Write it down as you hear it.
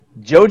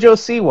JoJo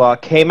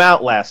Siwa came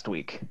out last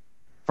week.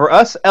 For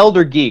us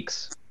elder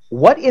geeks,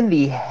 what in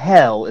the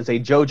hell is a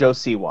JoJo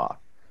Siwa?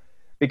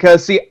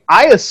 Because, see,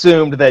 I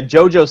assumed that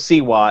JoJo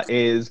Siwa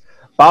is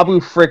Babu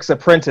Frick's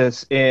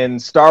apprentice in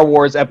Star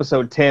Wars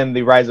Episode 10,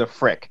 The Rise of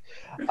Frick.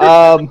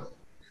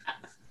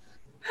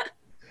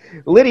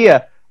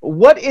 Lydia,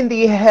 what in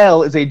the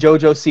hell is a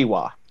JoJo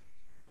Siwa?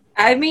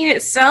 I mean,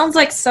 it sounds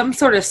like some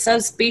sort of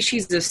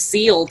subspecies of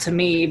seal to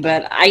me,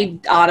 but I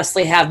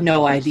honestly have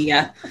no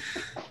idea.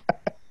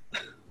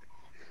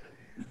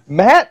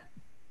 Matt,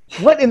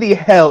 what in the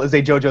hell is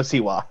a JoJo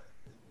Siwa?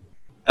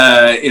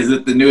 Is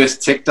it the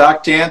newest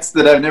TikTok dance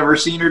that I've never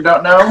seen or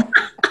don't know?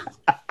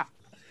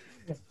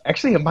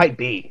 Actually, it might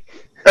be.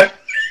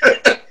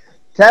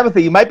 Tabitha,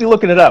 you might be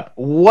looking it up.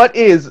 What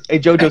is a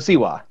JoJo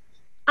Siwa?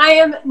 I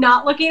am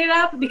not looking it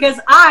up because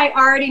I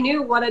already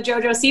knew what a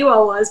JoJo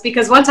Siwa was,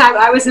 because one time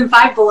I was in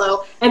Five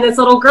Below and this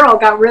little girl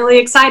got really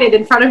excited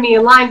in front of me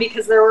in line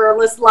because there were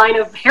this line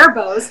of hair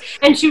bows,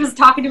 and she was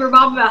talking to her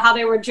mom about how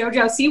they were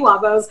JoJo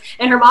Siwa bows,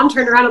 and her mom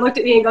turned around and looked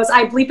at me and goes,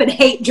 "I bleep and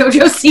hate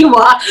JoJo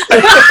Siwa."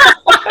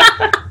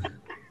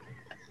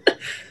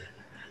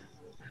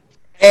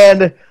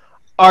 And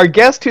our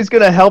guest who's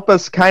going to help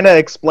us kind of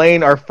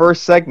explain our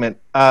first segment,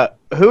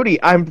 Hootie,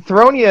 I'm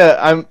throwing you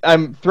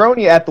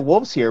at the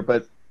wolves here,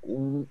 but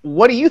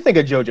what do you think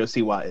a JoJo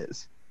Siwa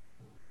is?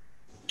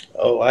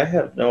 Oh, I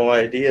have no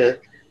idea.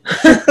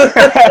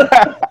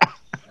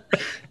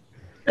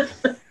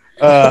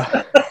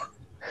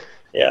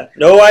 Yeah,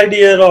 no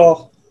idea at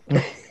all.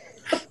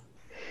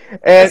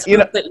 And you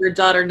know that your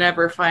daughter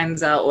never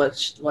finds out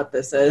what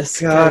this is.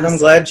 God, I'm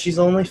glad she's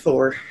only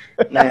 4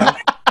 now.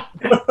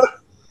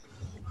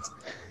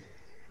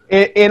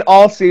 In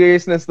all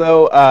seriousness,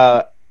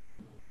 though,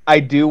 I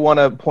do want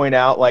to point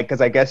out, because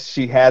I guess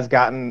she has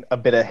gotten a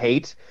bit of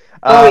hate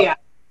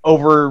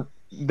over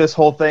this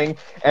whole thing,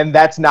 and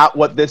that's not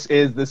what this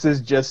is. This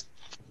is just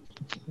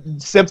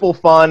simple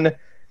fun,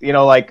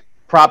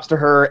 props to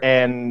her,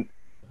 and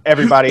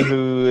everybody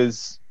who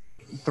is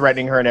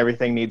threatening her and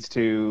everything needs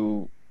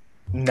to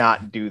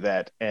not do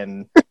that,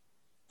 and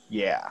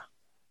yeah.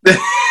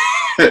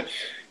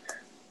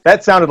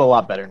 That sounded a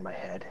lot better in my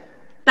head.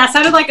 That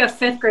sounded like a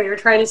 5th grader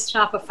trying to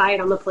stop a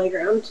fight on the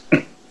playground.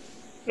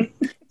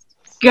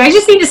 You guys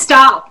just need to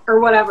stop,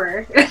 or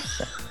whatever.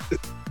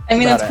 I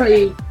mean, that's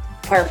pretty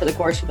par for the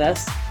course for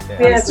this.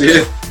 Yeah.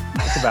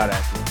 That's about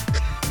accurate.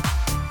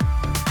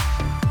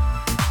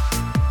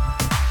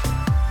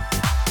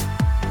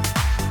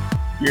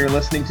 You're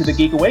listening to The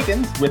Geek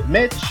Awakens with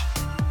Mitch,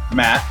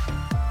 Matt.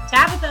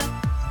 Tabitha.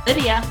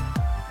 Lydia.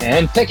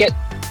 And Pickett.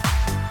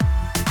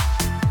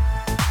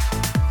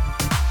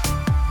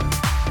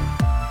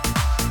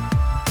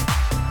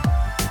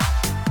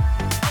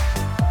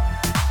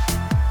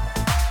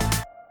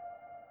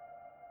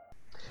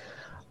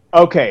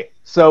 Okay,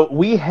 so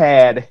we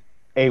had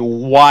a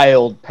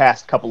wild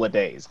past couple of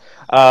days.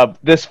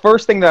 This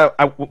first thing that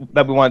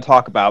we want to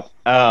talk about,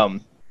 I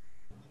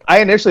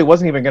initially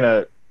wasn't even going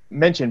to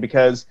mention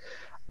because,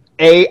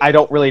 A, I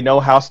don't really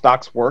know how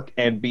stocks work,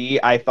 and B,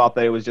 I thought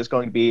that it was just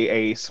going to be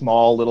a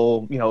small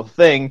little,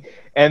 thing,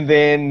 and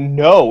then,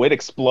 no, it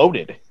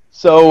exploded.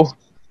 So,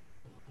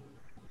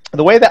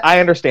 the way that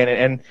I understand it,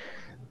 and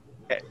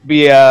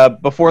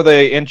before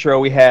the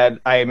intro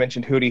I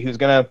mentioned Hootie, who's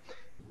going to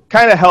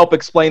kind of help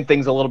explain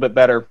things a little bit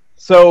better.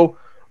 So,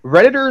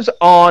 Redditors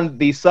on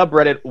the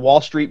subreddit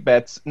Wall Street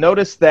Bets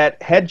noticed that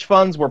hedge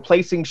funds were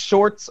placing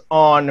shorts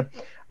on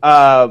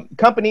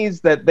companies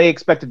that they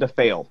expected to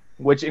fail,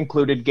 which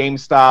included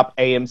GameStop,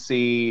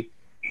 AMC,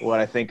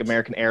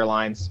 American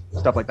Airlines,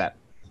 stuff like that.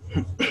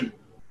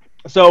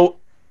 So,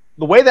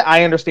 the way that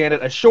I understand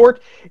it, a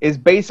short is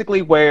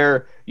basically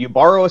where you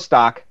borrow a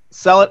stock,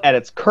 sell it at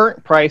its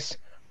current price,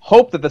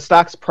 hope that the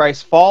stock's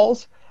price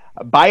falls,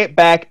 buy it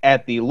back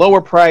at the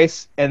lower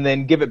price, and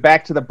then give it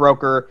back to the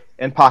broker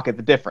and pocket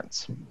the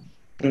difference.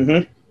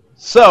 Mm-hmm.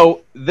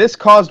 So this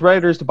caused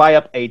Redditors to buy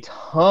up a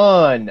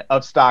ton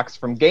of stocks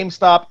from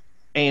GameStop,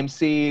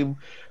 AMC,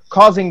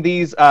 causing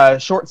these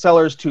short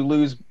sellers to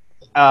lose,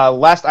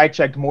 last I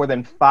checked, more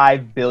than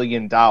 $5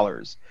 billion.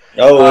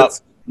 Oh,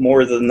 it's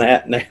more than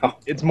that now.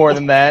 It's more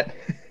than that?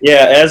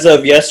 Yeah, as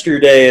of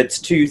yesterday, it's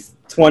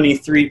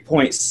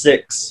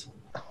 223.6.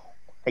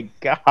 My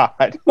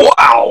God.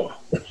 Wow.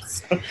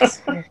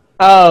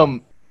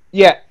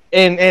 Yeah,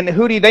 and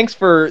Hootie, thanks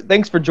for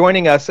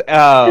joining us.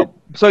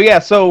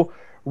 So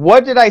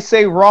what did I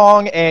say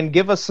wrong? And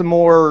give us some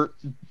more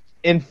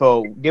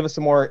info. Give us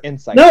some more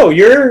insight. No,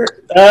 you're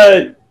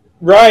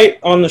right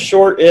on the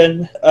short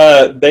end.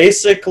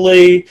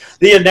 Basically,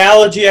 the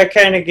analogy I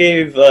kind of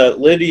gave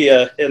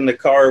Lydia in the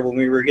car when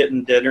we were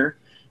getting dinner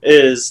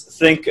is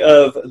think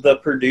of the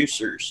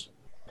producers.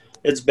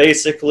 It's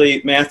basically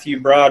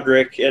Matthew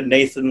Broderick and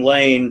Nathan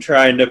Lane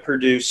trying to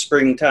produce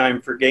Springtime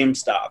for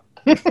GameStop.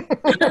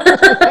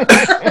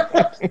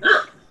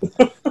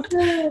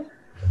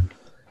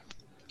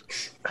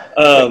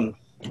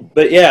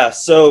 But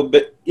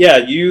yeah,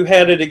 you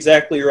had it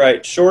exactly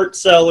right. Short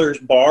sellers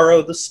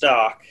borrow the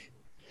stock,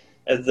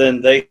 and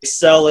then they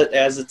sell it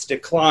as it's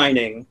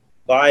declining,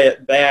 buy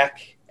it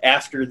back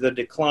after the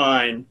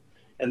decline,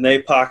 and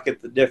they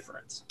pocket the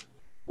difference,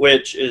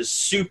 which is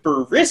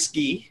super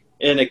risky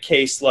in a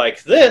case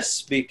like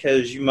this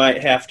because you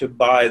might have to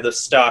buy the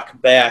stock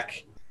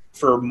back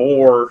for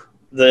more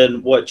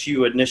than what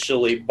you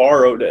initially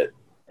borrowed it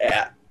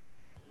at,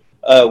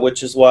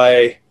 which is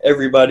why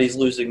everybody's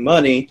losing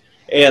money.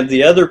 And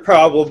the other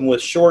problem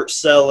with short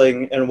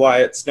selling and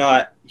why it's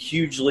not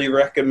hugely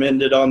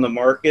recommended on the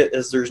market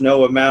is there's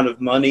no amount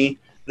of money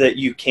that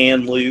you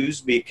can lose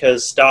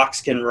because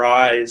stocks can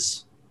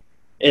rise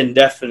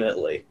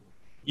indefinitely.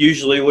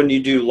 Usually when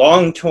you do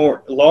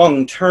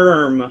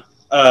long-term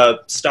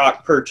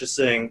stock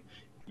purchasing,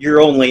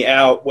 you're only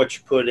out what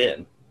you put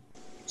in.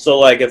 So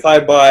like if I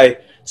buy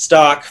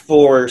stock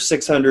for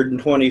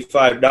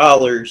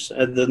 $625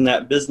 and then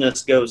that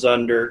business goes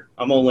under,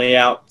 I'm only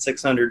out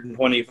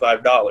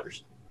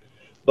 $625.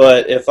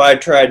 But if I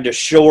tried to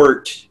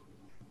short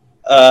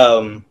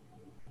 10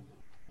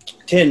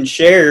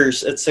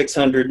 shares at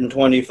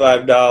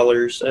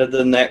 $625 and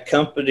then that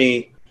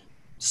company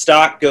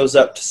stock goes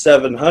up to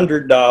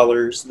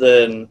 $700,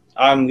 then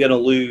I'm going to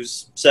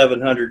lose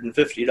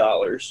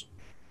 $750.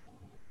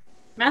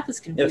 Math is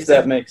confusing. If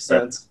that makes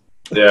sense.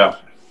 Yeah.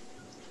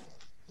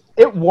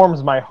 It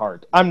warms my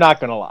heart. I'm not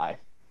going to lie.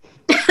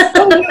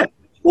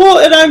 Well,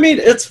 and I mean,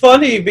 it's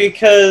funny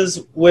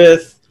because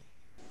with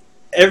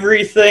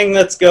everything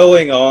that's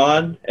going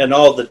on and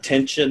all the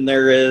tension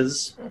there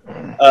is,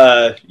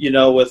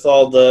 with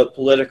all the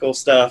political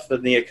stuff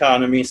and the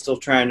economy still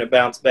trying to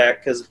bounce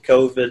back because of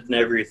COVID and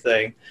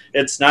everything,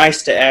 it's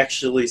nice to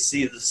actually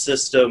see the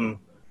system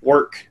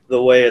work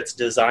the way it's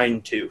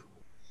designed to.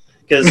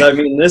 Because, I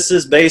mean, this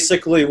is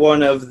basically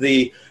one of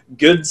the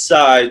good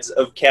sides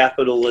of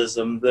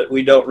capitalism that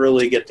we don't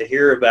really get to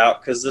hear about,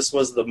 because this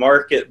was the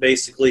market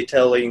basically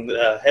telling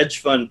hedge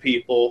fund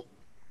people,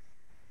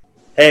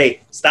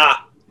 hey,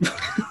 stop.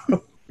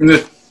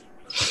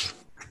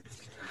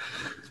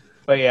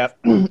 But yeah.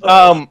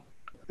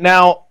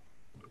 Now,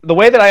 the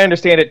way that I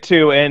understand it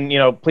too,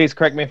 and please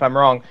correct me if I'm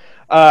wrong,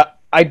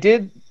 I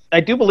do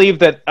believe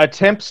that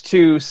attempts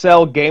to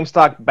sell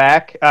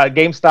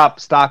GameStop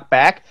stock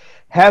back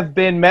have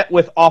been met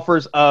with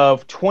offers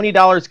of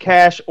 $20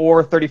 cash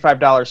or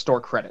 $35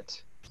 store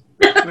credit.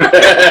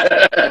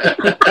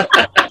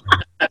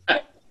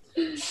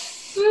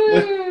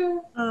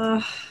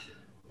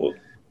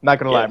 Not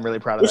gonna lie, I'm really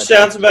proud of Which that.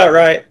 sounds about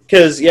right,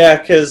 because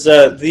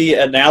the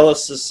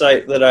analysis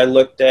site that I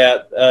looked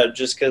at,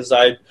 just because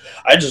I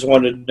just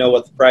wanted to know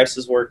what the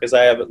prices were because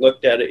I haven't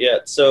looked at it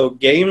yet. So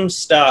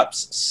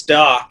GameStop's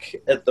stock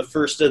at the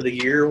first of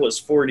the year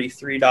was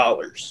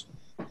 $43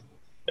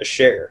 a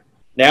share.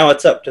 Now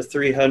it's up to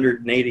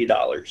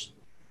 $380.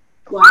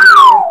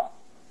 Wow.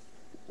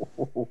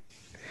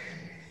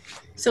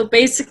 So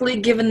basically,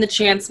 given the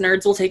chance,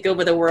 nerds will take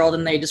over the world,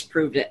 and they just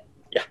proved it.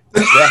 Yeah.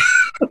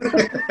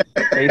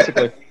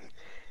 Basically.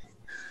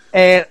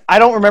 And I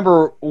don't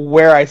remember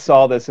where I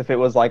saw this, if it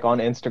was like on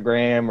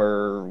Instagram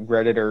or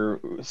Reddit or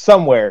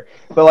somewhere,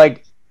 but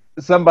like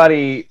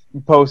somebody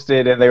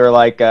posted and they were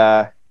like,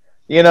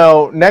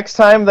 next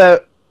time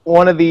that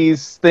one of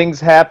these things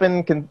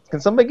happen, can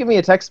somebody give me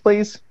a text,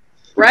 please?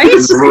 Right?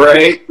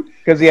 Right.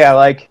 Because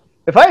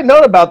if I had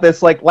known about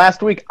this like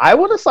last week, I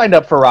would have signed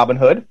up for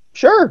Robinhood.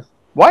 Sure,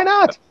 why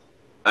not?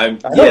 I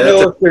don't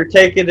know if they're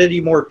taking any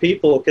more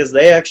people because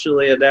they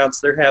actually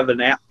announced they're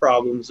having app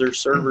problems. Their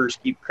servers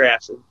keep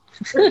crashing.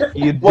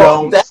 You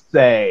don't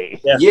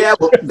say. Yeah,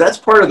 well, that's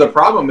part of the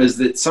problem is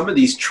that some of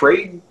these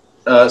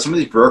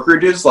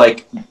brokerages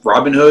like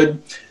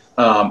Robinhood,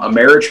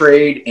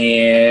 Ameritrade,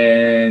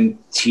 and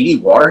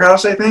TD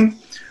Waterhouse, I think,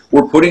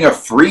 were putting a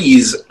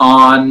freeze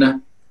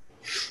on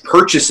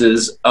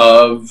purchases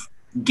of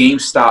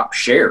GameStop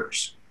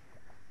shares,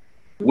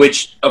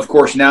 which, of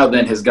course, now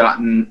then has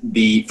gotten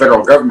the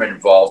federal government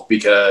involved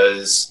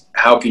because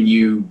how can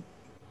you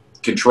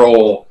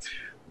control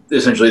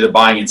essentially the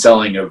buying and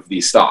selling of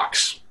these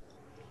stocks?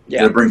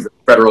 Yeah. It brings the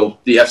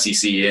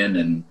FCC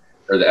in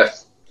or the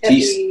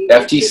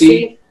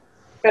FTC.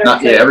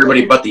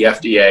 Everybody but the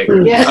FDA.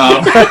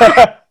 Yeah.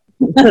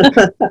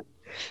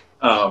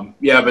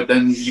 But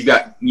then you've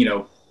got,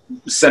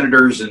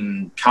 senators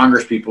and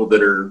Congress people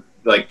that are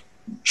like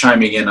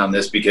chiming in on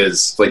this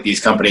because like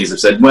these companies have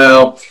said,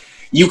 well,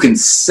 you can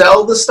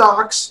sell the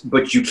stocks,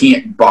 but you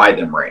can't buy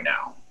them right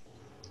now,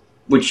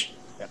 which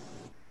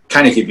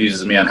kind of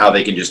confuses me on how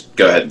they can just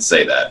go ahead and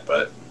say that.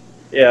 But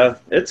yeah,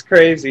 it's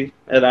crazy.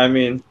 And I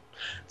mean,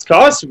 it's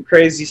caused some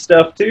crazy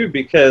stuff too,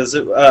 because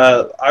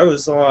I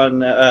was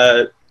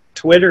on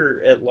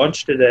Twitter at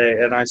lunch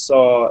today and I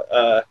saw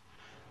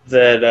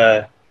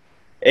that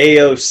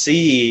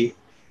AOC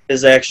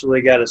has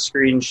actually got a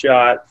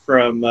screenshot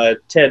from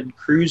Ted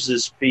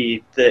Cruz's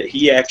feed that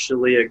he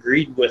actually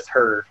agreed with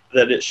her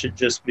that it should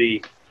just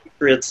be.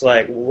 It's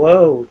like,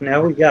 whoa!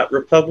 Now we got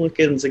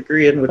Republicans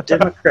agreeing with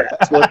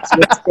Democrats.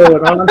 What's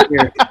going on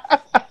here?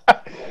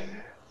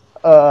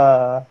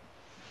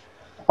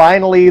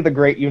 Finally, the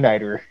great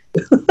uniter.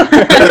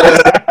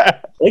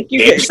 Thank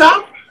you.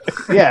 GameStop?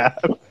 Yeah.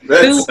 Who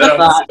would have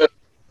thought?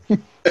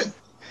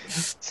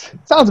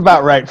 Sounds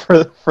about right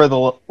for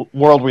the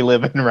world we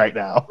live in right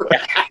now.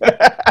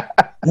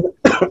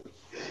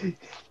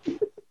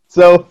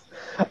 So,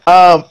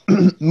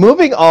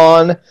 moving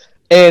on,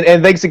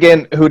 and thanks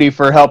again, Hootie,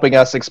 for helping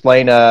us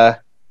explain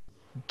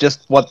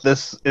just what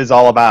this is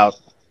all about.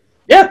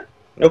 Yeah,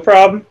 no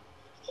problem.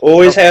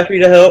 Always happy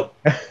to help.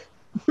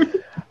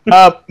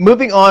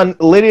 Moving on,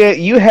 Lydia,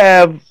 you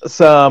have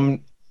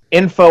some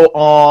info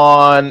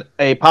on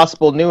a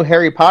possible new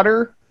Harry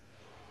Potter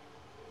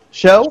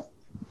show?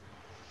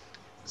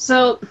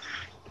 So,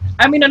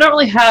 I mean, I don't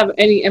really have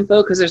any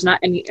info because there's not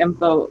any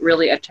info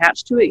really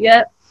attached to it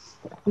yet.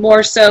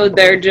 More so,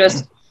 there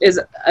just is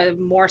a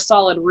more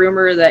solid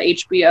rumor that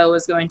HBO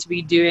is going to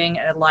be doing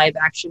a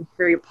live-action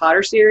Harry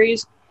Potter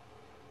series.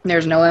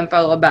 There's no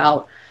info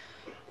about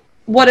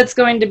what it's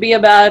going to be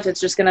about, if it's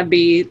just going to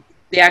be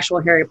the actual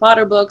Harry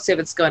Potter books, if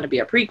it's going to be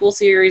a prequel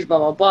series, blah,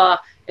 blah, blah.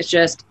 It's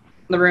just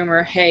the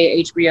rumor,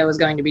 hey, HBO is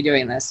going to be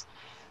doing this.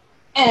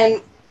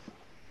 And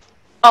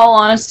all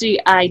honesty,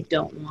 I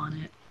don't want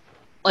it.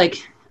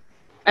 Like,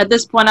 at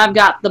this point, I've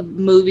got the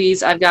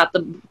movies, I've got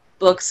the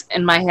books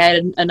in my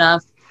head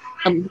enough.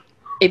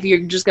 If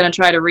you're just going to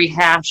try to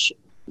rehash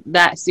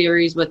that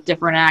series with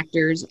different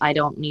actors, I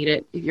don't need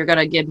it. If you're going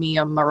to give me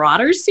a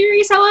Marauders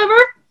series, however,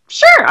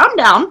 sure, I'm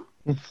down.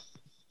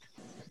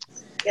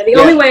 Yeah, the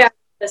only way I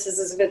this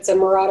is if it's a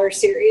Marauder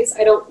series.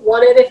 I don't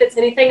want it if it's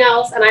anything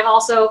else, and I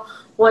also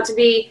want to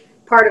be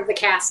part of the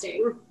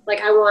casting.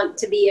 Like, I want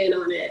to be in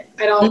on it.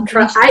 I don't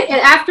trust.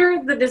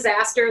 After the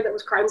disaster that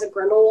was Crimes of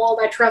Grindelwald,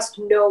 I trust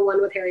no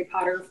one with Harry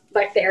Potter,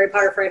 like the Harry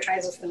Potter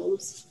franchise of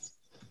films.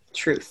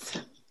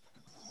 Truth.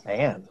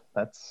 Man,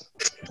 that's.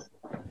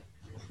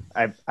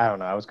 I don't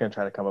know. I was going to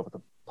try to come up with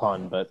a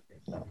pun, but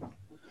no.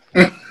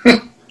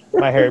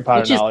 My Harry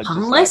Potter knowledge is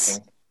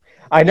lacking.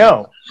 I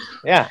know.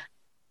 Yeah.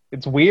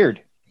 It's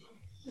weird.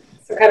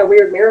 Some kind of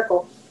weird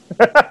miracle.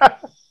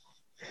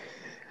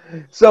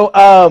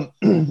 So,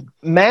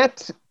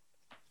 Matt,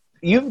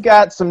 you've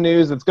got some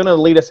news that's going to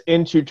lead us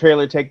into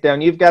Trailer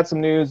Takedown. You've got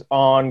some news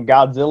on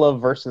Godzilla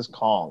versus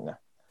Kong.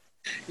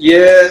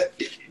 Yeah,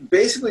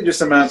 basically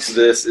just amounts to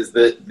this, is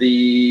that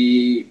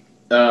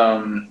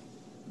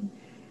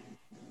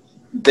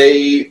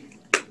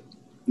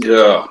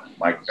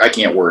I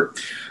can't word.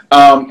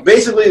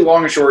 Basically,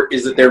 long and short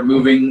is that they're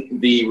moving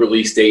the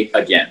release date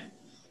again.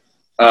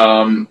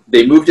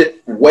 They moved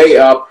it way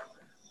up.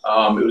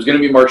 It was going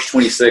to be March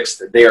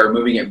 26th. They are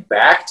moving it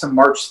back to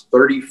March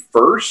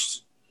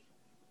 31st.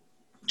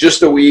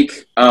 Just a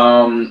week.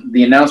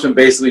 The announcement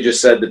basically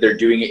just said that they're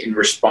doing it in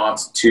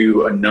response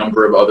to a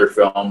number of other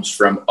films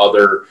from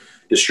other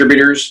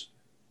distributors,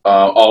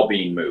 all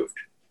being moved.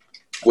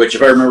 Which,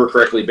 if I remember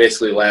correctly,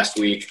 basically last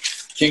week,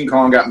 King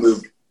Kong got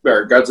moved,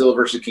 or Godzilla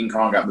versus King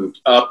Kong got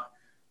moved up.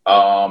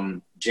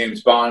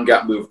 James Bond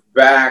got moved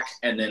back,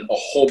 and then a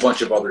whole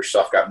bunch of other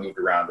stuff got moved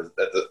around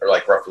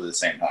at roughly the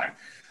same time.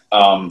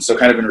 So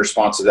kind of in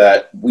response to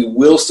that, we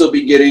will still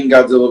be getting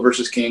Godzilla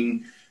versus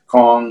King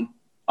Kong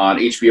on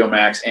HBO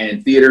Max and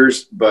in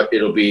theaters, but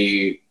it'll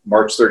be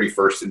March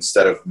 31st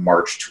instead of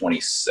March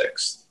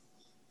 26th.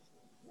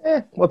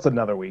 What's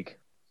another week?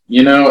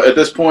 You know, at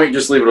this point,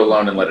 just leave it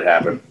alone and let it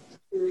happen.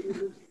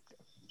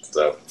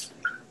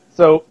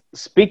 So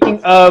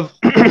speaking of,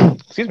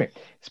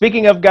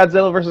 speaking of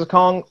Godzilla versus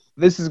Kong,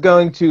 this is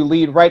going to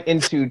lead right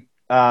into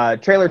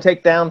Trailer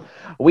Takedown.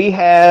 We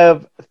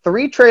have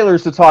 3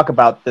 trailers to talk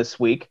about this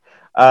week.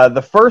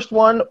 The first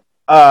one,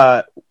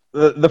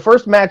 the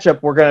first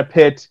matchup, we're going to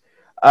pit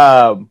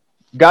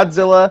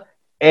Godzilla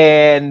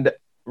and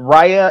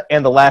Raya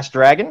and the Last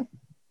Dragon.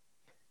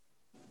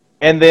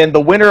 And then the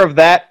winner of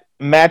that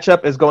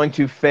matchup is going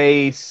to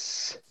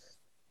face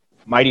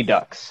Mighty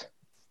Ducks.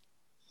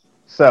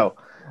 So,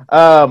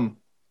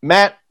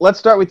 Matt, let's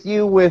start with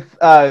you with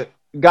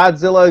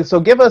Godzilla. So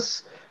give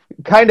us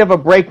kind of a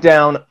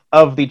breakdown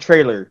of the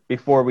trailer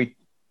before we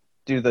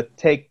do the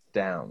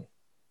takedown.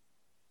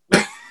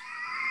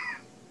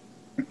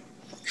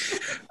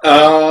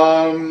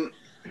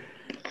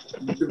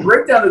 The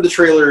breakdown of the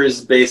trailer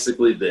is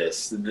basically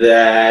this,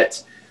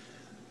 that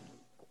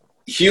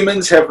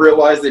humans have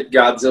realized that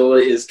Godzilla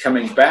is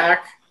coming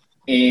back,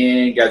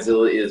 and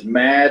Godzilla is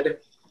mad.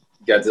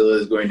 Godzilla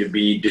is going to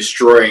be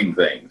destroying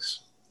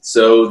things.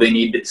 So they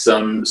need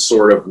some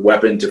sort of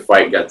weapon to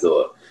fight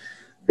Godzilla.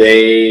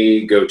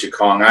 They go to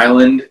Kong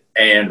Island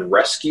and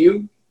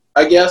rescue,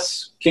 I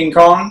guess, King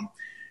Kong,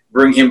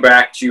 bring him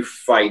back to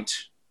fight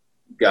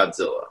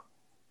Godzilla.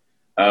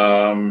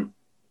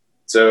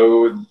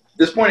 So at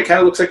this point, it kind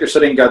of looks like they're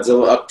setting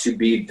Godzilla up to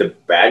be the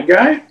bad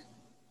guy.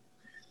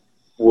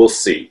 We'll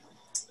see.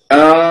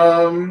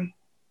 Yeah,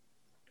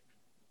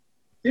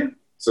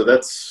 so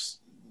that's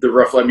the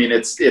rough. I mean,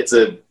 it's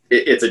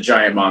a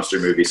giant monster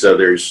movie, so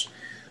there's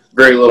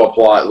very little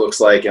plot, it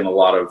looks like, and a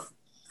lot of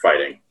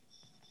fighting,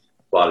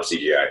 a lot of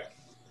CGI.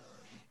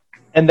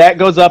 And that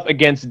goes up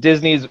against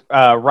Disney's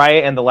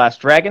Raya and the Last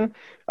Dragon.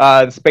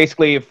 This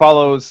basically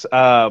follows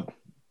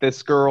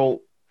this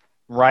girl,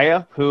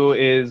 Raya, who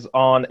is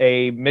on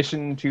a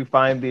mission to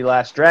find the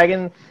Last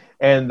Dragon,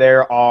 and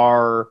there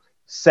are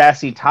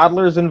sassy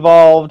toddlers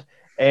involved,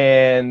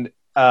 and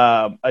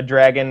a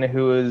dragon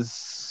who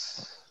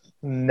is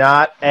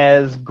not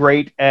as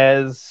great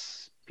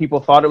as people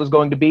thought it was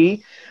going to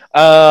be.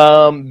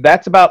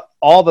 That's about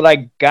all that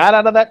I got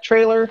out of that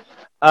trailer.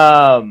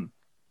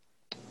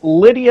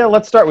 Lydia,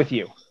 let's start with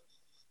you.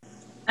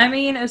 I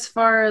mean, as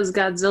far as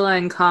Godzilla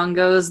and Kong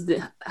goes,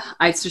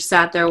 I just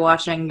sat there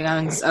watching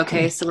going,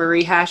 okay, so we're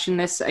rehashing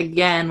this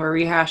again. We're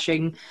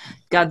rehashing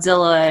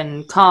Godzilla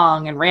and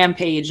Kong and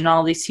Rampage and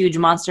all these huge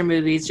monster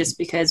movies just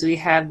because we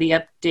have the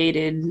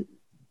updated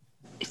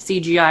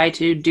CGI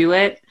to do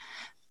it.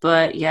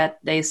 But yet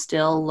they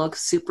still look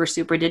super,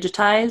 super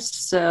digitized.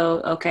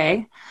 So,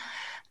 okay.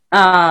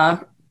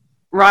 Raya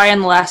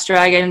and the Last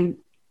Dragon,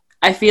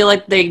 I feel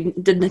like they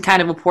did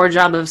kind of a poor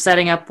job of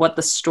setting up what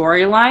the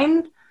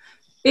storyline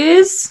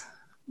is,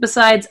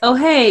 besides, oh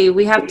hey,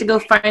 we have to go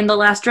find the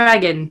last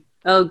dragon.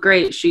 Oh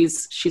great,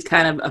 she's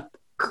kind of a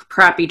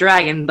crappy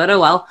dragon, but oh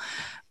well.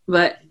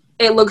 But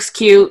it looks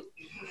cute.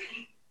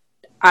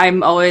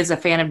 I'm always a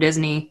fan of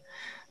Disney,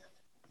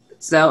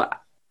 so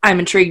I'm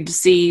intrigued to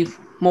see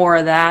more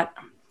of that.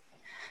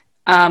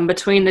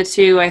 Between the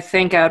two, I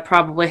think I would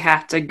probably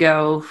have to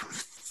go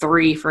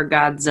 3 for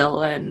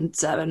Godzilla and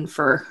 7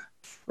 for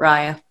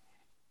Raya.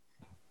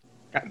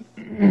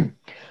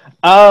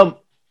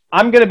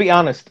 I'm going to be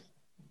honest.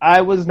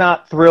 I was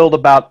not thrilled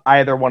about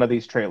either one of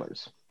these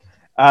trailers.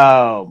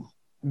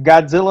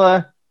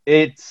 Godzilla,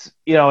 it's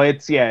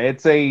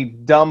a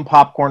dumb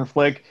popcorn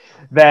flick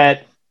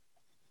that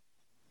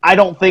I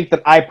don't think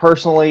that I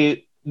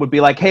personally would be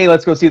like, hey,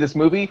 let's go see this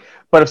movie.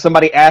 But if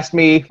somebody asked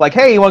me, like,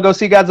 hey, you want to go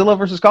see Godzilla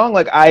versus Kong?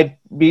 Like, I'd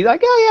be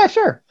like, yeah,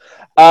 sure.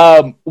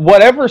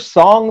 Whatever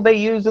song they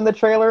used in the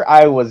trailer,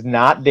 I was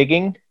not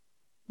digging.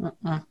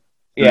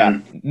 Yeah,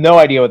 no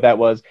idea what that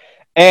was.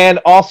 And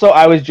also,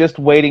 I was just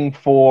waiting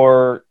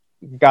for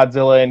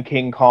Godzilla and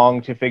King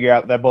Kong to figure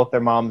out that both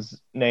their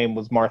mom's name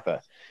was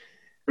Martha.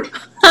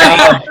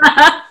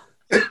 Raya,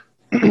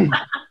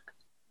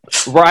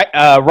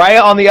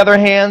 on the other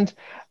hand,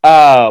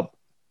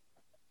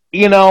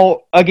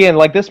 again,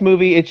 like this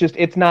movie,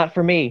 it's not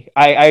for me.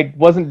 I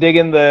wasn't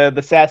digging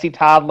the sassy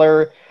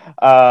toddler,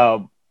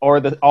 or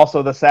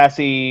the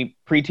sassy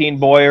preteen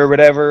boy or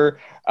whatever.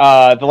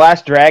 The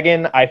Last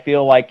Dragon, I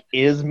feel like,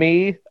 is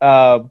me,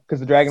 because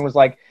the dragon was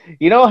like,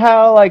 you know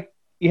how like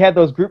you had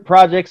those group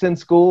projects in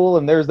school,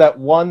 and there's that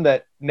one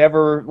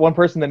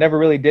person that never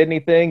really did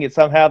anything, yet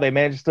somehow they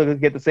managed to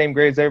get the same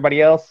grades as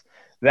everybody else.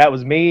 That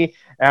was me,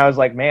 and I was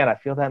like, man, I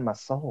feel that in my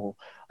soul.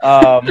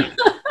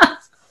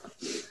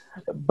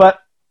 But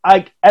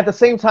at the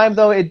same time,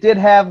 though, it did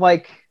have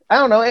like, I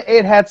don't know,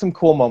 it had some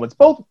cool moments.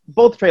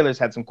 Both trailers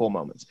had some cool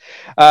moments.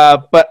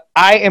 But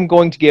I am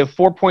going to give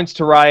 4 points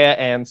to Raya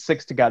and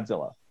 6 to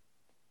Godzilla.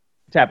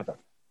 Tabitha.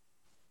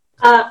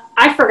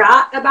 I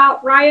forgot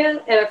about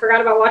Raya, and I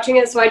forgot about watching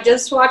it, so I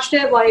just watched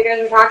it while you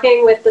guys were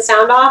talking with the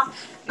sound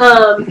off.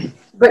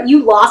 But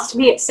you lost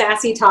me at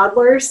Sassy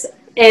Toddlers,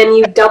 and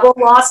you double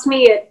lost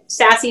me at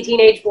Sassy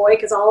Teenage Boy,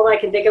 because all I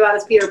can think about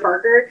is Peter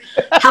Parker.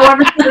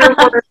 However,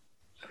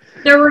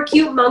 there were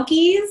cute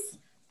monkeys,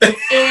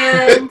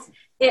 and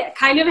it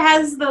kind of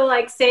has the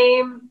like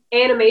same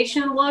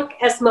animation look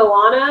as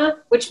Moana,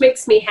 which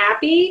makes me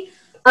happy.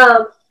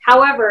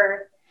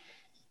 However,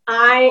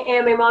 I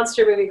am a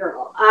monster movie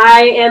girl.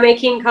 I am a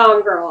King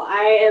Kong girl.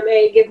 I am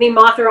a give me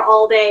Mothra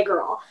all day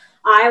girl.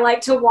 I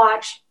like to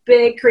watch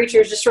big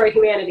creatures destroy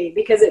humanity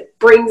because it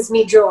brings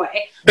me joy.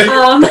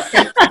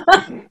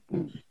 It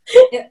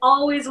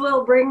always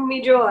will bring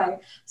me joy.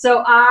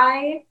 So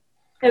I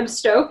am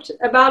stoked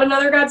about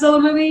another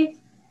Godzilla movie.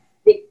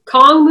 The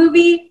Kong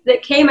movie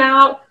that came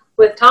out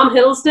with Tom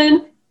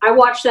Hiddleston, I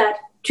watched that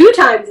 2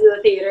 times in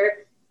the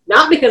theater,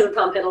 not because of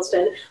Tom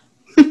Hiddleston,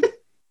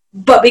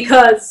 but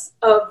because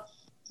of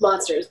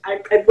monsters.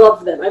 I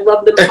love them. I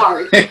love them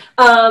hard.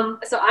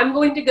 So I'm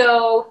going to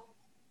go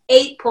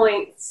 8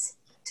 points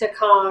to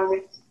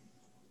Kong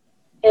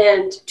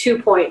and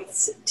 2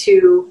 points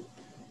to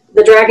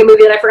the dragon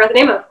movie that I forgot the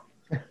name of.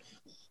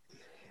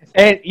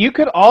 And you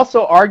could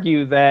also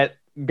argue that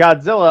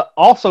Godzilla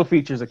also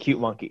features a cute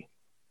monkey.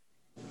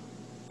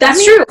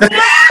 That's true.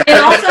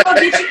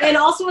 and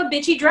also a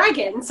bitchy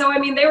dragon. So, I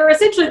mean, they were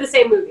essentially the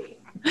same movie.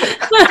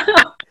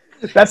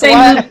 That's same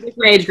why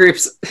different age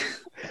groups.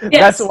 Yes.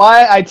 That's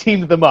why I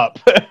teamed them up.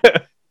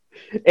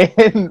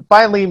 And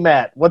finally,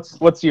 Matt,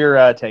 what's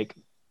your take?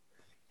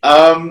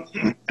 I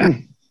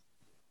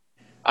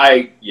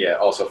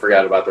also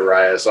forgot about the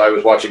Raya, so I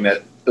was watching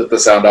the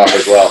sound off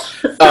as well.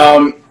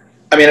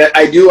 I mean,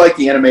 I do like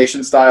the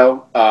animation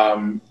style.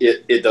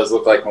 It does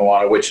look like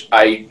Moana, which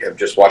I have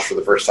just watched for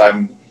the first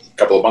time a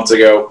couple of months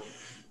ago.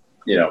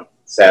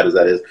 Sad as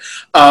that is.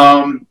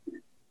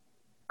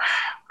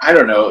 I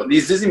don't know.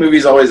 These Disney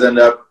movies always end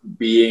up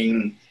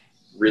being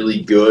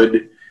really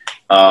good.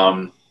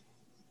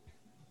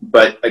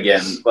 But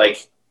again,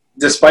 like,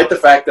 despite the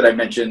fact that I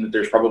mentioned that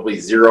there's probably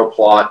zero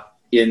plot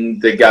in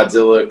the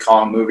Godzilla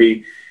Kong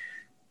movie,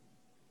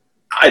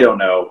 I don't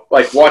know.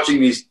 Like, watching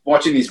these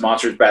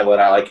monsters battle it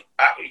out, like,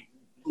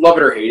 love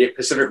it or hate it,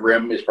 Pacific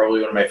Rim is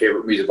probably one of my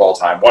favorite movies of all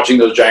time. Watching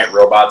those giant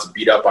robots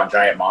beat up on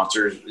giant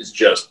monsters is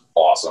just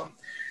awesome.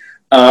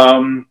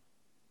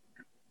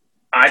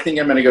 I think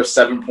I'm going to go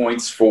 7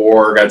 points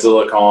for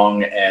Godzilla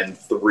Kong and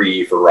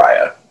 3 for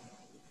Raya.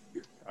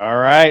 All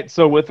right.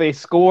 So with a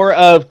score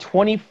of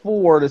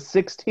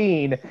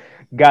 24-16,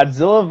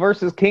 Godzilla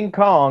versus King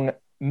Kong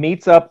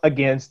meets up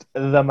against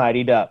the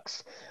Mighty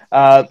Ducks.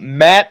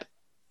 Matt,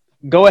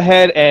 go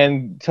ahead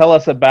and tell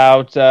us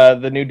about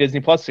the new Disney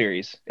Plus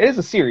series. It is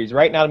a series,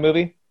 right? Not a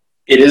movie?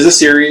 It is a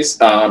series.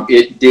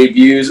 It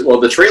debuts, well,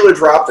 the trailer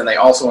dropped, and they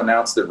also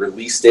announced the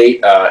release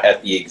date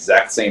at the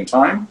exact same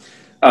time.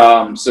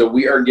 So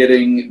we are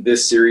getting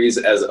this series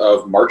as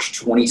of March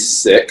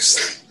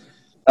 26th.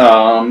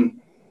 I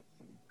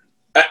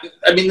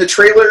mean, the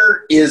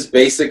trailer is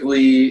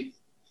basically,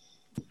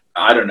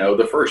 I don't know,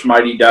 the first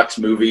Mighty Ducks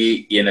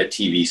movie in a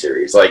TV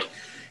series. Like,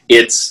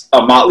 it's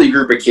a motley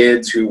group of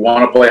kids who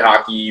want to play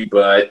hockey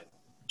but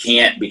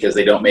can't because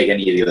they don't make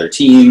any of the other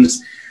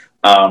teams.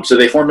 So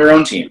they form their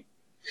own team.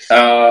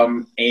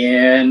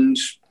 And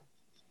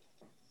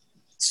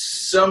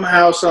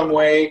somehow, some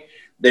way,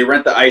 they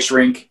rent the ice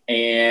rink,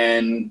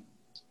 and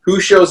who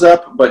shows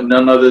up but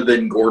none other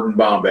than Gordon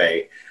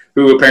Bombay,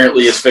 who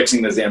apparently is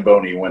fixing the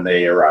Zamboni when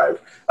they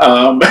arrive.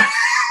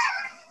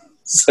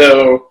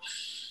 So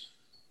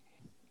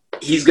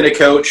he's going to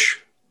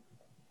coach.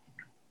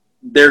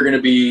 They're going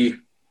to be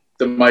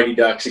the Mighty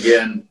Ducks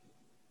again,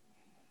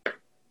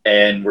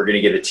 and we're going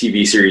to get a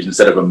TV series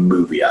instead of a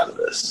movie out of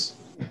this.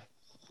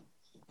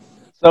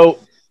 So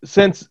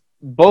since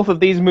both of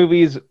these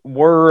movies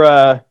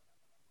were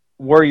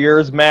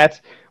yours, Matt,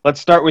 let's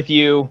start with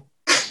you.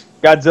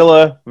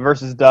 Godzilla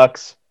versus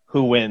Ducks.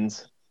 Who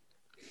wins?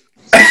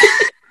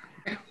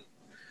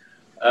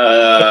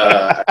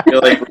 I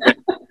feel like we're going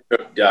to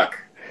cook duck.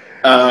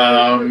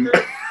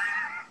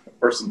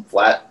 Or some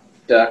flat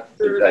duck.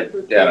 I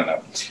don't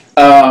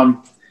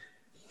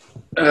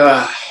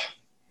know.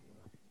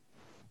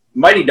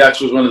 Mighty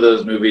Ducks was one of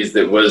those movies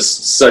that was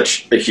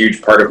such a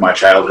huge part of my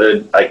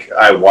childhood. Like,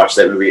 I watched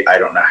that movie I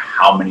don't know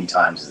how many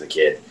times as a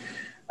kid.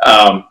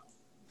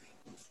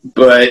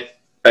 But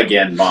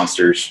again,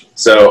 monsters.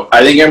 So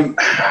I think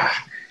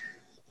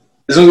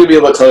this one's going to be a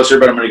little closer,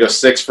 but I'm going to go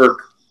 6 for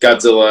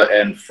Godzilla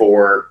and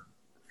 4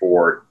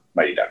 for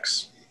Mighty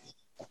Ducks.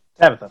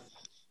 Tabitha.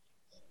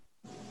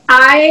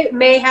 I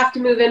may have to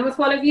move in with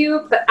one of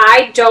you, but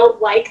I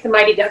don't like the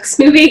Mighty Ducks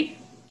movie.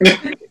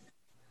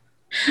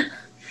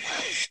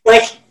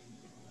 Like,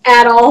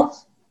 at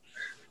all.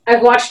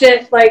 I've watched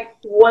it, like,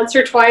 once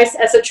or twice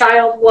as a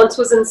child. Once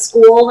was in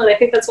school, and I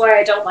think that's why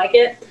I don't like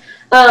it.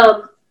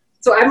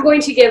 So I'm going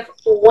to give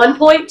 1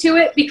 point to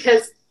it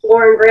because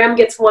Lauren Graham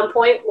gets 1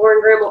 point. Lauren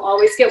Graham will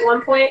always get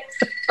 1 point.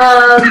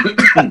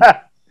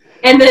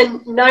 And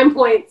then 9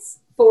 points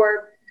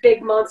for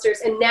Big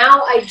Monsters. And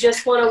now I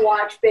just want to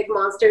watch Big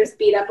Monsters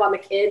beat up on the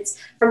kids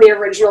from the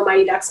original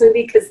Mighty Ducks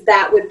movie because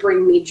that would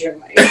bring me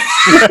joy.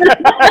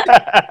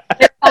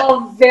 They're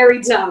all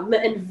very dumb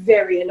and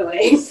very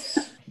annoying.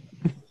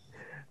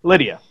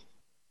 Lydia.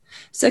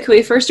 So can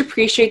we first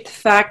appreciate the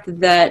fact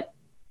that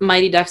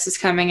Mighty Ducks is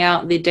coming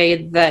out the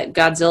day that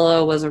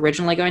Godzilla was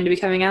originally going to be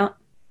coming out?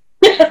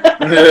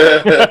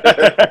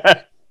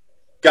 Godzilla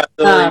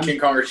and King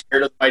Kong are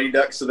scared of the Mighty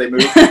Ducks, so they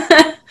move.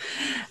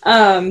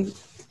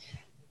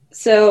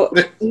 So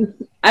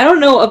I don't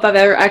know if I've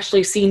ever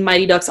actually seen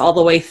Mighty Ducks all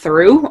the way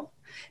through.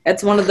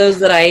 It's one of those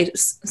that I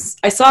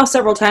saw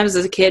several times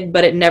as a kid,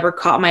 but it never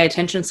caught my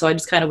attention, so I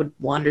just kind of would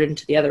wander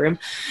into the other room.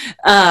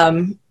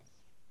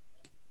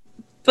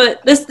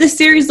 But this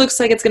series looks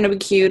like it's going to be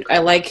cute. I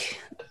like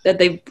that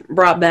they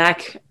brought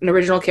back an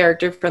original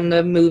character from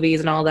the movies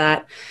and all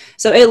that.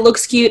 So it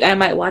looks cute. I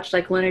might watch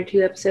like 1 or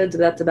 2 episodes,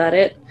 but that's about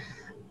it.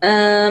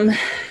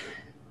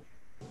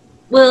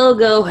 We'll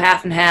go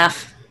half and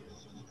half.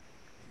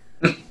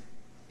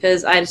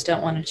 Because I just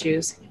don't want to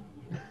choose.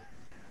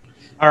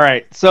 All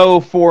right. So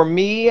for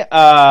me,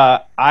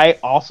 I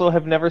also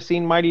have never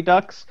seen Mighty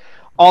Ducks.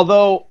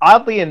 Although,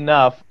 oddly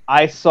enough,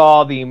 I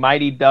saw the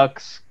Mighty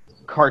Ducks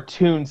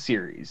cartoon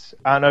series.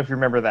 I don't know if you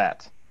remember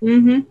that.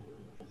 Mm-hmm.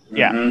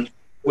 Yeah. Mm-hmm.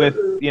 With,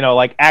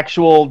 like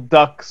actual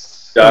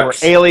ducks. Who were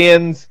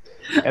aliens,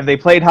 and they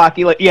played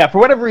hockey. Like, yeah, for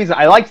whatever reason,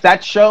 I liked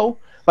that show,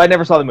 but I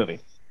never saw the movie.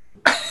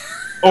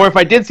 Or if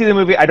I did see the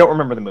movie, I don't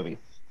remember the movie.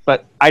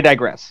 But I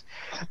digress.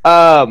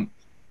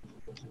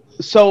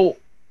 So,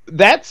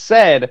 that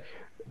said,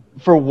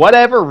 for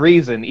whatever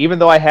reason, even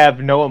though I have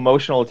no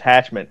emotional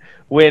attachment,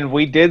 when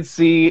we did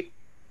see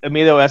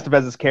Emilio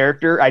Estevez's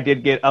character, I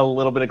did get a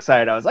little bit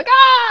excited. I was like,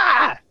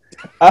 ah!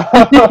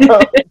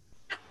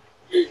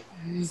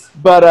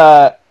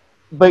 But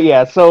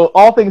yeah, so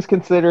all things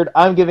considered,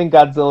 I'm giving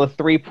Godzilla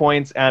 3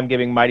 points, and I'm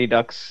giving Mighty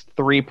Ducks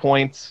 3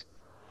 points.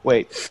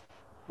 Wait,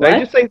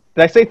 did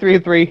I say 3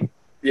 and 3?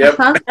 Yep.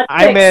 Huh?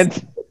 I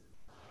meant...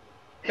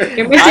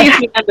 You're missing a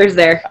few numbers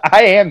there.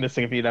 I am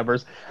missing a few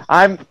numbers.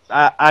 I'm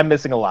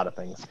missing a lot of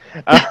things.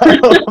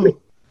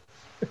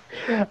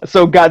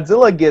 So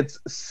Godzilla gets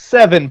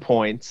 7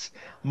 points.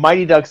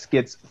 Mighty Ducks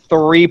gets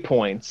 3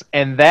 points.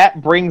 And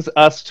that brings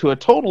us to a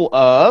total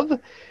of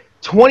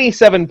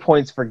 27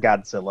 points for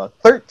Godzilla,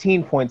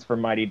 13 points for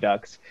Mighty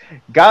Ducks.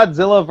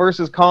 Godzilla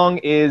vs. Kong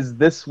is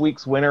this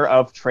week's winner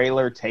of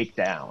Trailer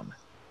Takedown.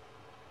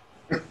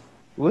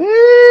 Woo!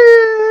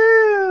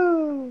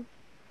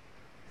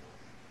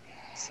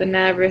 So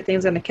now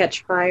everything's gonna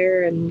catch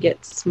fire and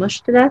get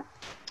smushed to death.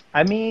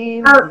 I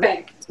mean,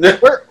 Perfect.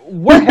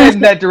 we're heading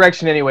that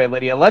direction anyway,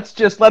 Lydia.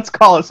 Let's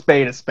call a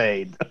spade a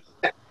spade.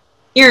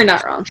 You're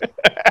not wrong.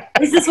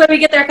 Is this way we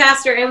get there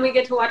faster and we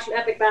get to watch an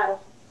epic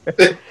battle?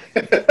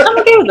 I'm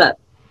okay with that.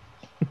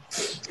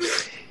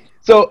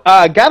 So,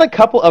 got a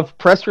couple of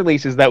press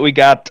releases that we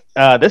got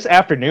this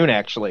afternoon,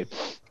 actually.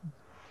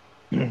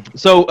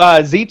 So,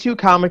 Z2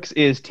 Comics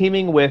is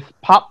teaming with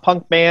pop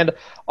punk band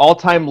All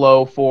Time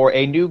Low for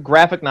a new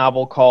graphic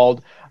novel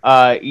called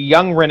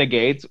Young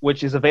Renegades,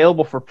 which is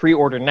available for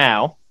pre-order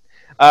now.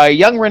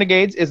 Young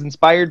Renegades is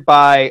inspired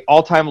by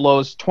All Time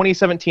Low's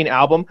 2017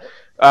 album,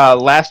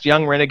 Last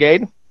Young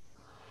Renegade,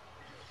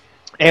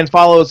 and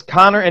follows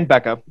Connor and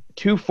Becca,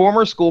 two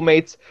former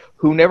schoolmates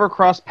who never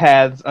crossed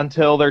paths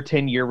until their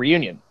 10-year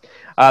reunion.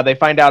 They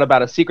find out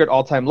about a secret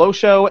all-time low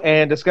show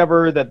and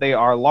discover that there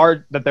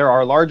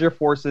are larger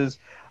forces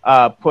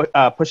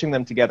pushing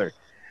them together.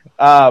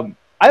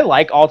 I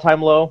like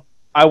all-time low.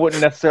 I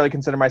wouldn't necessarily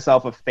consider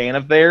myself a fan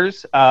of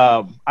theirs.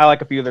 I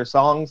like a few of their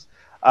songs.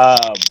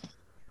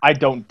 I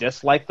don't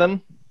dislike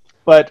them,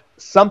 but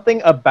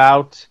something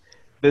about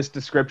this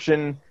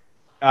description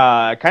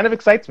kind of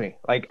excites me.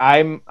 Like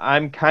I'm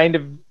kind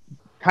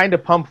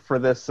of pumped for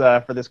this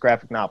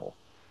graphic novel.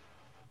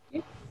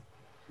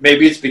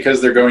 Maybe it's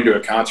because they're going to a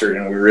concert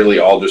and we really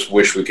all just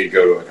wish we could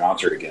go to a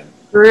concert again.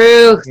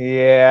 True.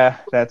 Yeah,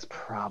 that's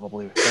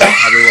probably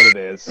what it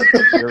is.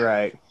 You're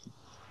right.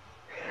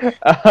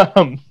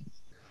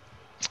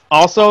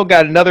 Also,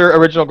 got another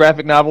original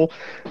graphic novel.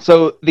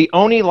 So, the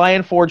Oni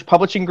Lion Forge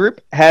Publishing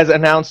Group has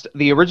announced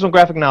the original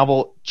graphic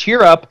novel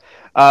Cheer Up,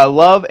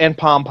 Love and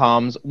Pom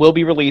Poms will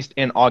be released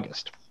in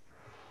August.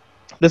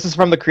 This is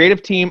from the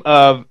creative team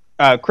of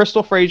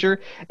Crystal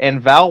Frazier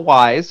and Val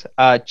Wise.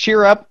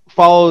 Cheer Up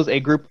follows a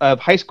group of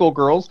high school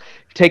girls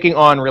taking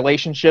on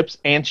relationships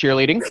and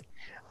cheerleading.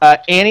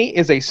 Annie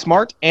is a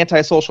smart,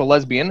 antisocial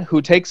lesbian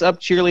who takes up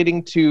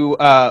cheerleading to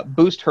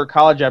boost her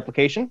college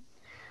application.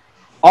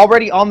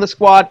 Already on the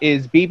squad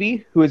is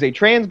Bibi, who is a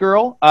trans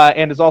girl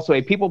and is also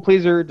a people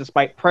pleaser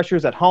despite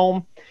pressures at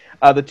home.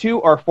 The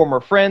two are former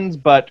friends,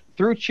 but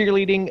through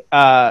cheerleading,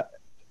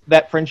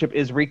 that friendship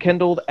is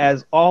rekindled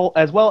as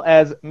well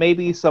as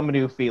maybe some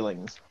new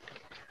feelings.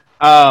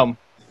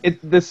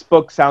 This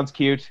book sounds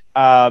cute.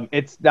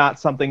 It's not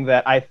something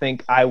that I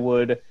think I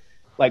would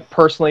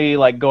personally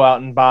go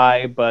out and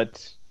buy,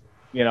 but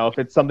if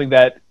it's something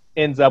that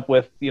ends up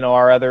with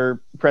our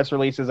other press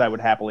releases, I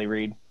would happily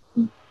read.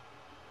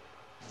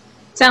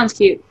 Sounds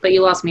cute, but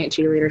you lost me at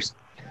cheerleaders.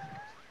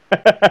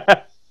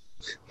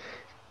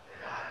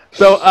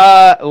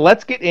 So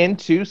let's get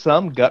into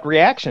some gut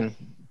reaction.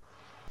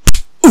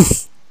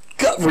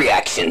 Gut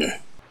reaction.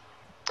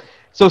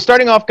 So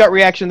starting off gut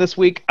reaction this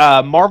week,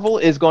 Marvel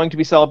is going to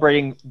be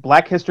celebrating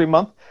Black History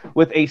Month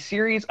with a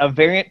series of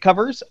variant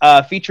covers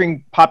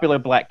featuring popular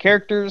Black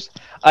characters.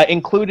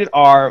 Included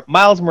are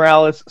Miles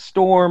Morales,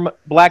 Storm,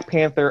 Black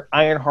Panther,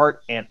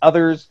 Ironheart, and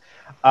others.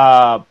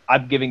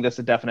 I'm giving this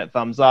a definite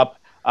thumbs up.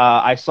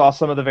 I saw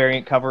some of the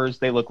variant covers.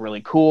 They look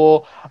really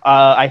cool.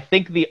 I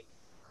think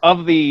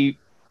of the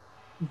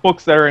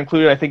books that are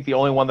included, I think the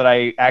only one that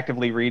I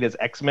actively read is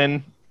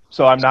X-Men.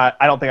 So I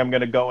don't think I'm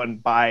going to go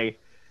and buy,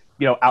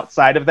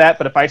 outside of that.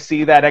 But if I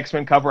see that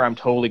X-Men cover, I'm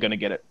totally going to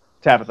get it.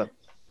 Tabitha.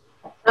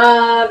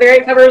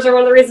 Variant covers are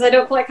one of the reasons I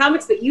don't collect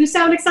comics, but you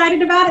sound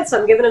excited about it, so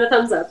I'm giving it a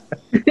thumbs up.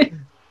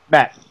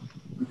 Matt.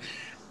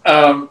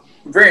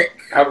 Variant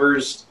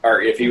covers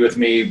are iffy with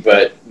me,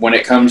 but when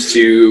it comes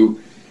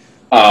to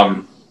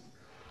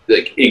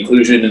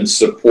inclusion and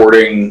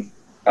supporting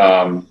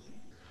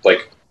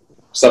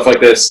stuff like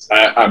this,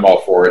 I'm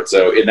all for it.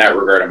 So in that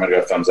regard, I'm going to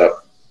go thumbs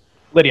up.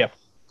 Lydia.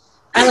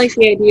 I like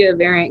the idea of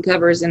variant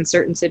covers in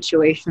certain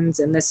situations,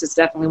 and this is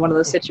definitely one of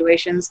those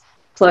situations.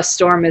 Plus,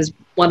 Storm is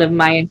one of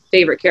my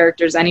favorite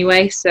characters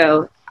anyway,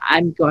 so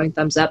I'm going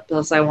thumbs up,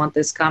 plus I want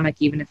this comic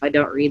even if I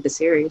don't read the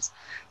series.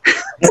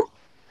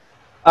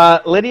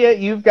 Lydia,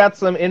 you've got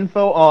some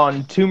info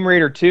on Tomb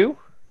Raider 2?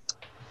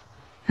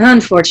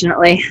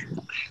 Unfortunately.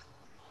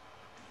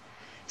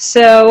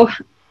 So,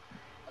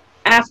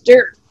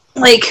 after,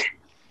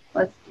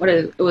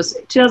 it was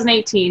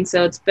 2018,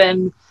 so it's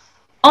been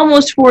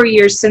almost 4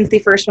 years since the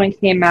first one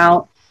came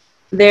out.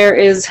 There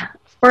is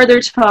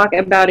further talk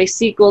about a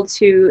sequel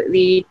to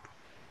the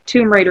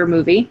Tomb Raider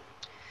movie.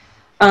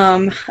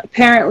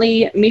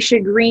 Apparently, Misha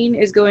Green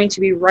is going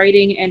to be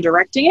writing and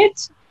directing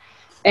it,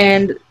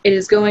 and it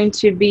is going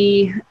to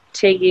be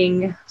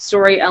taking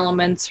story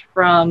elements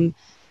from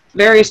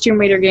various Tomb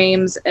Raider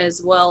games,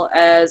 as well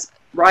as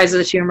Rise of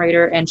the Tomb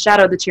Raider and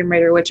Shadow of the Tomb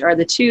Raider, which are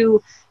the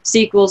two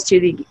sequels to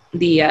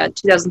the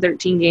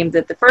 2013 game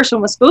that the first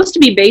one was supposed to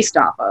be based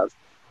off of.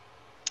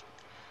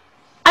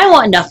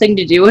 want nothing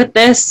to do with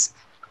this.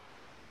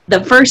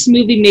 The first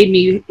movie made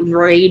me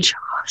rage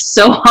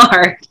so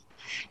hard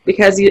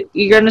because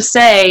you're going to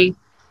say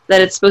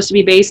that it's supposed to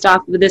be based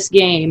off of this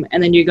game,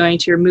 and then you're going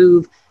to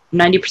remove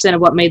 90% of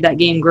what made that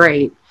game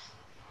great.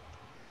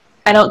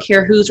 I don't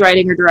care who's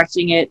writing or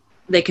directing it.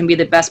 They can be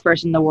the best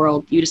person in the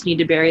world. You just need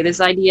to bury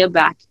this idea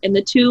back in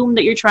the tomb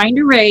that you're trying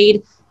to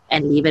raid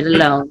and leave it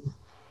alone.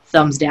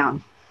 Thumbs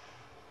down.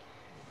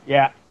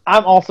 Yeah,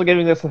 I'm also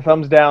giving this a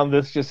thumbs down.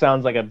 This just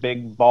sounds like a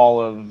big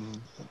ball of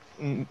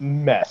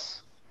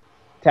mess.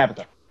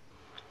 Tabitha.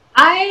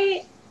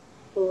 I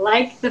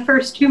like the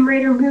first Tomb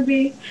Raider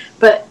movie,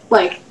 but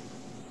like...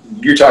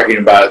 You're talking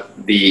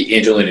about the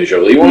Angelina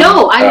Jolie one?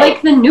 No, I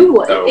like the new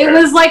one. Oh, okay. It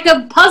was like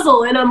a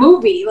puzzle in a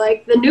movie.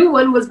 Like, the new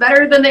one was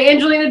better than the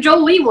Angelina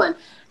Jolie one.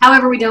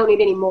 However, we don't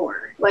need any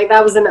more. Like,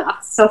 that was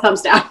enough. So,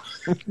 thumbs down.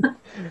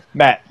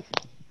 Matt.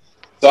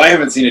 So I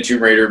haven't seen a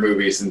Tomb Raider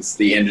movie since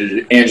the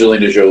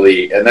Angelina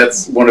Jolie, and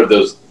that's one of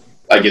those,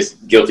 I guess,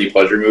 guilty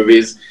pleasure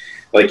movies.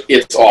 Like,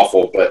 it's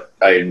awful, but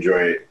I enjoy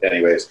it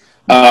anyways.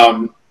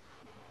 I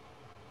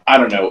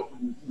don't know.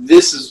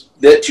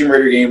 That Tomb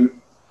Raider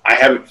game, I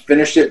haven't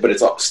finished it, but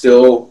it's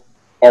still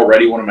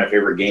already one of my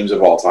favorite games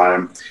of all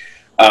time.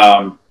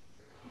 I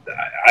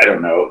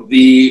don't know.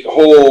 The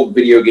whole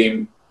video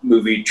game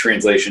movie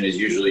translation is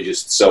usually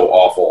just so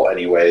awful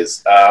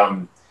anyways.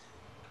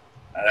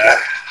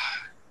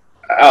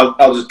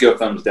 I'll just go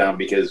thumbs down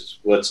because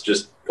let's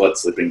let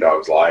sleeping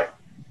dogs lie.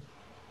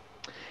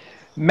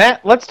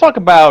 Matt, let's talk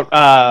about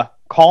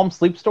Calm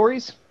Sleep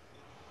Stories.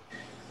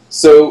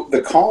 So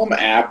the Calm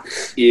app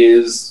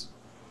is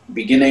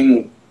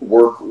beginning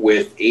work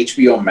with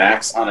HBO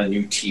Max on a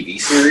new TV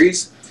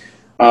series.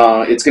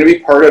 It's going to be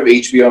part of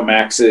HBO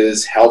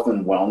Max's health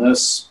and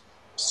wellness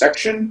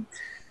section.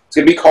 It's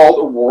going to be called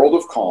A World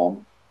of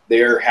Calm.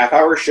 They're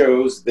half-hour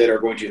shows that are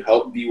going to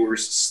help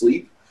viewers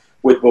sleep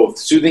with both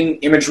soothing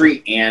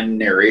imagery and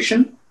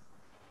narration.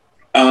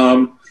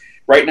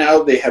 Right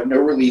now, they have no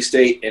release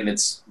date, and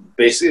it's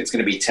going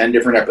to be 10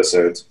 different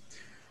episodes.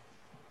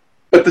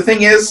 But the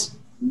thing is,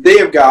 they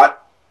have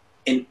got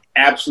an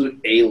absolute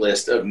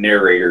A-list of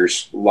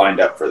narrators lined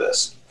up for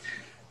this.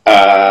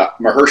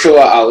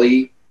 Mahershala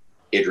Ali,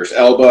 Idris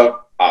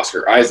Elba,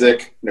 Oscar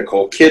Isaac,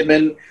 Nicole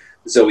Kidman,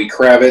 Zoe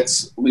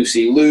Kravitz,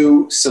 Lucy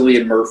Liu,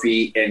 Cillian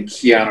Murphy, and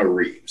Keanu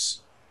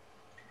Reeves.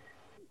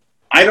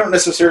 I don't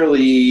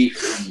necessarily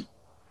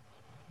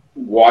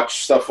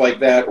watch stuff like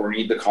that or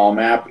need the Calm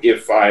app.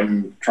 If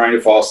I'm trying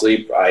to fall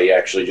asleep, I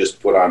actually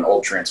just put on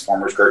old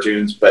Transformers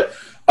cartoons. But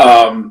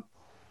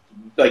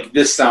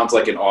this sounds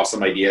like an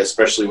awesome idea,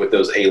 especially with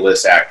those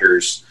A-list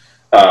actors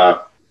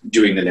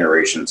doing the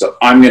narration. So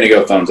I'm going to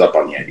go thumbs up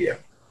on the idea.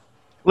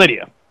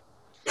 Lydia.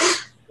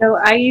 So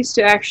I used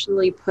to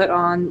actually put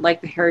on the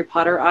Harry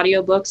Potter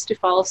audiobooks to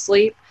fall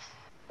asleep.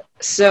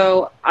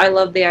 So I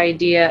love the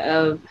idea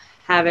of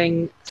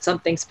having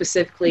something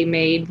specifically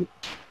made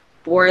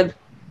for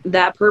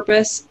that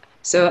purpose.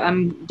 So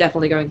I'm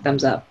definitely going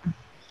thumbs up.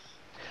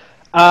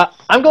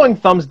 I'm going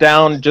thumbs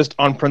down just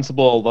on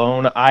principle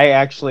alone. I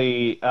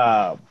actually,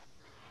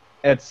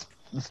 it's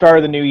the start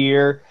of the new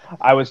year.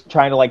 I was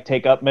trying to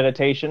take up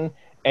meditation,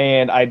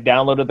 and I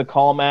downloaded the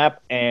Calm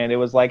app, and it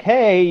was like,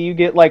 hey, you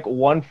get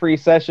one free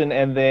session,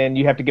 and then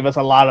you have to give us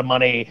a lot of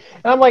money.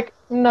 And I'm like,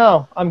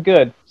 no, I'm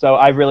good. So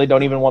I really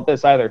don't even want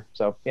this either.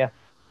 So yeah,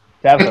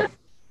 Tabitha.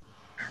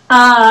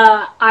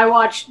 I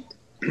watched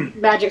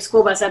Magic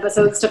School Bus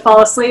episodes to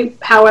fall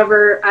asleep.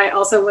 However, I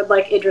also would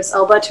like Idris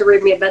Elba to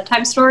read me a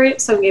bedtime story,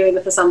 so I'm giving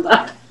it a thumbs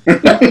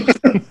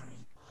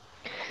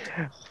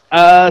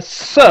up.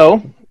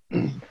 So,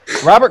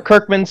 Robert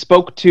Kirkman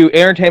spoke to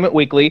Entertainment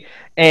Weekly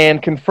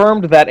and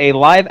confirmed that a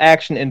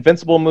live-action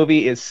Invincible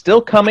movie is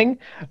still coming,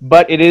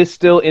 but it is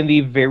still in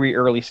the very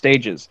early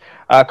stages.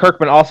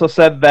 Kirkman also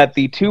said that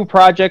the two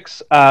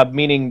projects,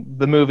 meaning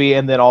the movie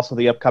and then also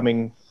the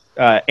upcoming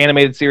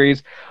animated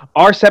series,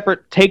 are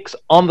separate takes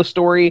on the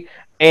story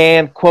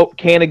and, quote,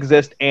 can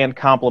exist and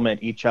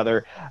complement each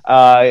other.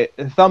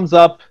 Thumbs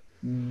up.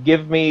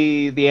 Give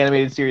me the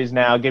animated series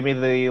now. Give me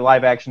the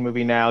live-action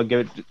movie now.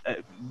 Give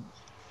it...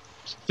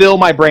 fill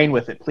my brain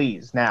with it,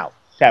 please, now.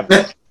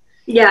 Tabitha.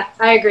 Yeah,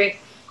 I agree.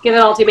 Give it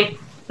all to me.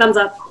 Thumbs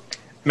up.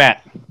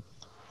 Matt.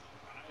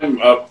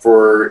 I'm up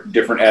for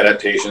different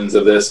adaptations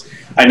of this.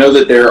 I know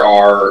that there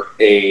are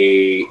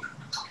a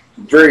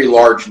very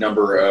large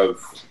number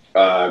of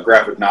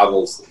graphic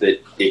novels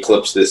that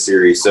eclipse this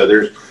series, so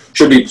there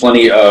should be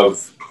plenty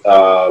of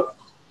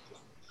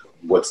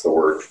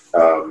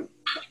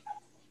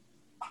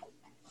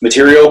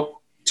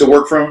material to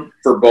work from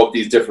for both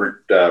these different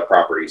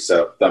properties.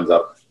 So thumbs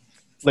up.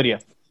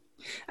 Lydia.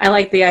 I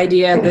like the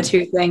idea of the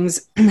two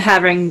things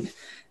having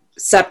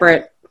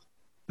separate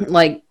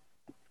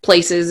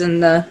places in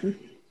the...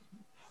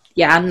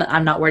 Yeah,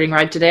 I'm not wording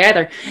right today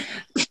either.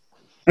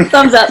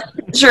 Thumbs up.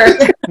 Sure.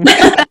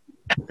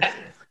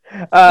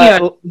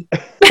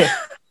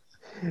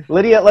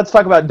 Lydia, let's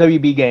talk about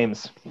WB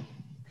Games.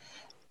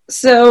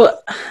 So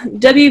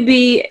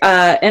WB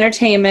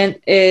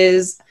Entertainment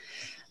is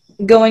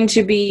going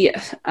to be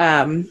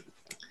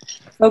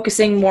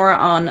focusing more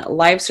on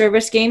live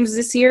service games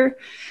this year,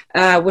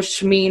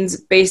 which means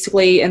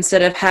basically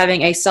instead of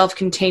having a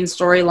self-contained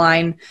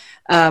storyline,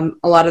 a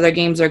lot of their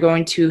games are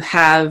going to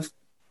have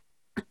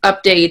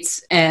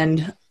updates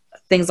and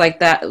things like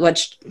that,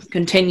 which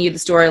continue the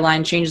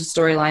storyline, change the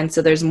storyline,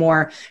 so there's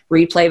more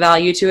replay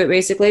value to it,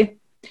 basically.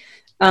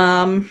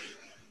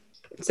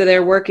 So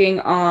they're working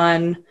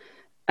on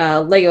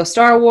Lego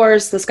Star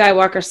Wars, the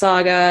Skywalker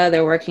Saga.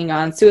 They're working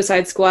on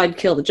Suicide Squad,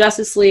 Kill the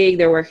Justice League.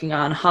 They're working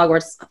on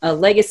Hogwarts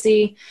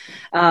Legacy.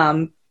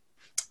 One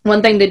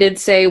thing they did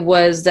say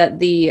was that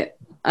the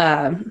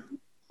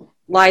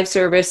live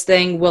service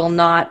thing will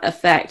not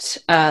affect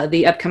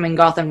the upcoming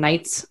Gotham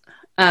Knights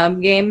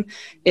game.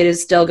 It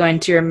is still going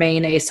to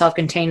remain a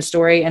self-contained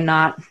story and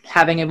not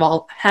have an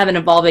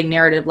evolving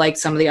narrative like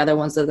some of the other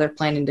ones that they're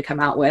planning to come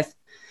out with.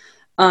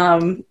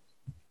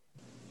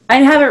 I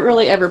haven't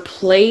really ever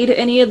played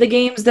any of the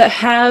games that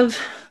have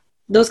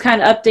those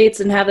kind of updates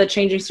and have the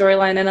changing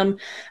storyline in them.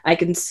 I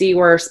can see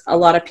where a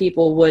lot of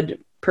people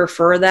would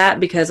prefer that,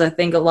 because I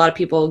think a lot of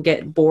people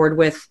get bored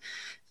with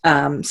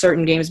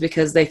certain games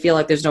because they feel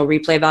like there's no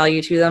replay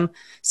value to them.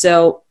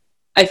 So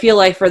I feel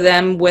like for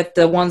them, with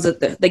the ones that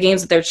the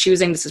games that they're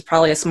choosing, this is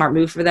probably a smart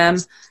move for them.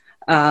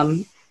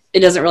 It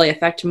doesn't really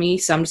affect me,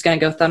 so I'm just going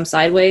to go thumb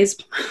sideways.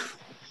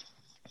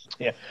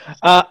 Yeah,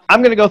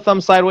 I'm going to go thumb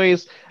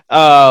sideways.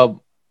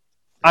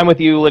 I'm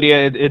with you,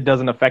 Lydia. It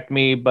doesn't affect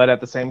me, but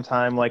at the same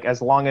time, like,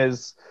 as long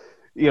as,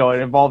 you know,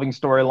 an evolving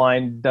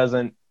storyline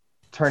doesn't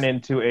turn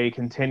into a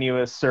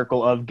continuous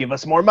circle of give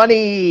us more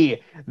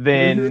money,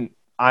 then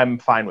I'm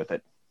fine with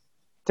it.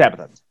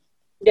 Tabitha.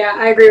 Yeah,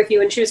 I agree with you.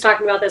 When she was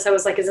talking about this, I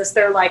was like, is this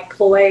their like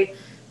ploy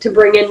to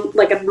bring in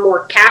like a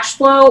more cash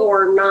flow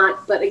or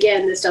not? But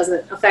again, this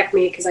doesn't affect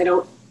me because I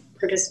don't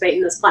participate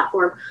in this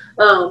platform.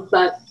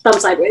 But thumb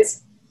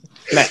sideways.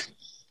 Matt.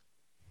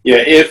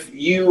 Yeah, if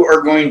you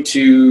are going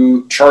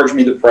to charge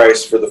me the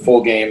price for the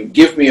full game,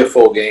 give me a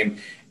full game,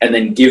 and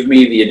then give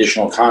me the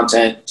additional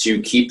content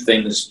to keep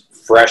things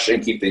fresh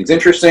and keep things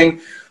interesting,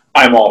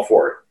 I'm all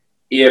for it.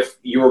 If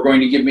you're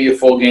going to give me a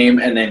full game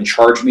and then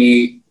charge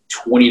me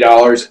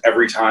 $20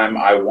 every time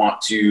I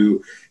want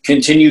to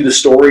continue the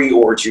story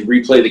or to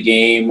replay the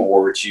game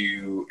or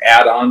to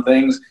add on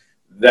things,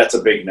 that's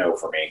a big no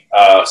for me.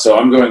 So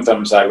I'm going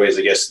thumb sideways,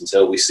 I guess,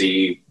 until we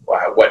see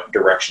what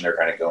direction they're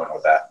kind of going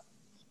with that.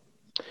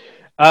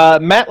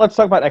 Matt, let's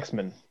talk about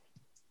X-Men.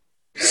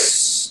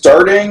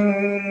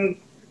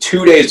 Starting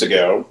 2 days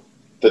ago,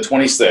 the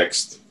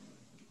 26th,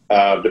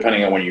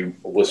 depending on when you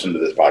listen to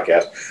this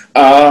podcast,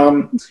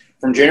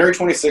 from January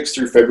 26th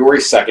through February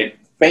 2nd,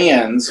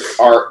 fans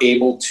are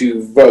able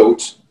to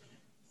vote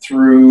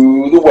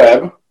through the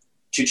web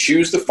to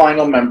choose the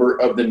final member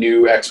of the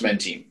new X-Men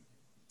team.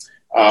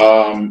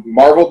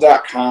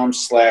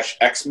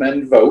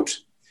 Marvel.com/X-Men vote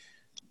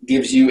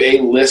gives you a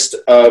list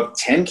of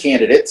 10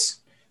 candidates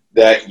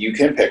that you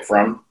can pick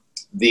from.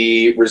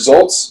 The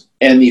results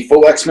and the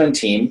full X-Men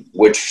team,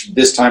 which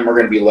this time we're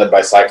going to be led by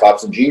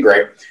Cyclops and Jean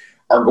Grey,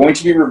 are going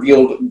to be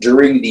revealed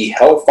during the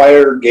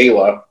Hellfire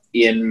Gala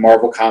in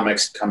Marvel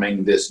Comics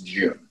coming this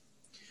June.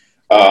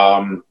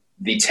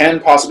 The 10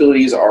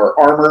 possibilities are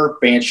Armor,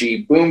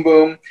 Banshee, Boom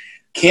Boom,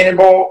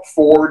 Cannonball,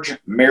 Forge,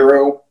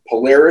 Marrow,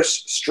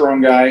 Polaris,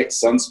 Strong Guy,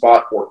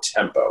 Sunspot, or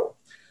Tempo.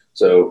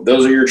 So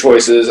those are your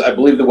choices. I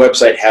believe the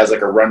website has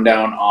like a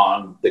rundown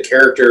on the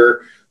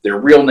character, their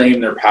real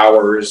name, their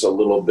powers, a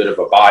little bit of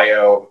a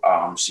bio,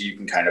 so you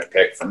can kind of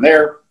pick from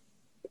there.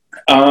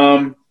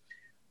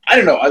 I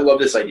don't know. I love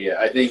this idea.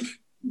 I think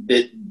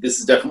that this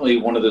is definitely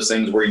one of those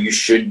things where you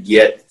should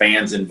get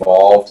fans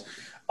involved,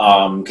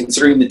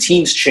 considering the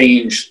teams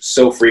change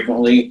so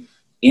frequently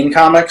in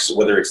comics,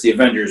 whether it's the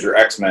Avengers or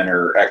X-Men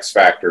or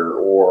X-Factor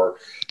or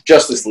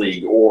Justice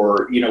League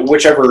or, you know,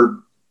 whichever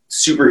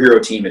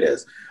superhero team it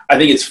is. I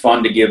think it's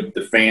fun to give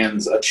the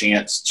fans a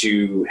chance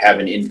to have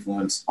an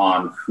influence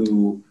on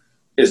who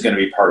is going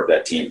to be part of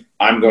that team.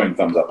 I'm going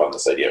thumbs up on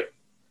this idea.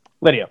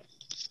 Lydia.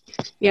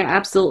 Yeah,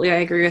 absolutely. I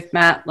agree with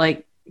Matt.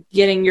 Like,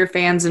 getting your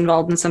fans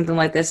involved in something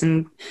like this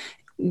and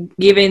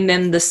giving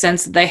them the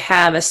sense that they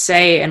have a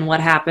say in what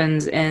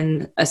happens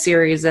in a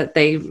series that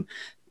they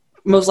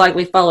most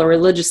likely follow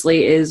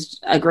religiously is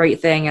a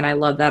great thing, and I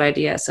love that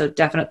idea. So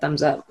definite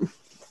thumbs up.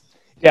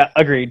 Yeah,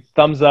 agreed.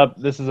 Thumbs up.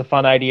 This is a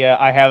fun idea.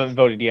 I haven't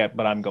voted yet,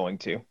 but I'm going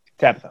to.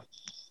 Tabitha.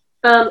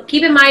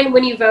 Keep in mind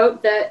when you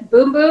vote that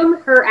Boom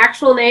Boom, her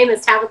actual name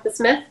is Tabitha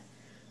Smith,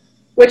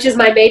 which is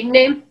my maiden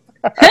name.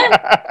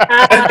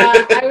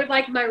 I would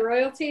like my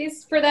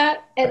royalties for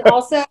that. And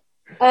also,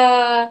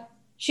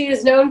 she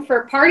is known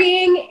for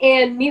partying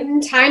and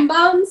mutant time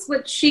bombs,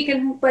 which she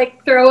can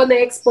like throw and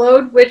they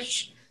explode,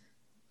 which,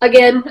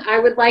 again, I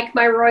would like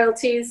my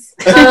royalties.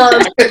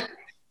 But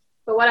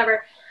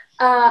whatever.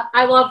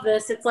 I love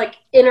this. It's like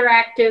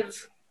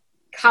interactive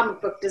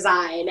comic book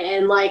design,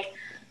 and like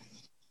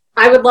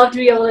I would love to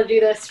be able to do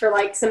this for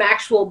like some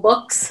actual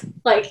books.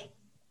 Like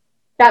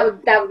that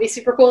would be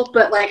super cool.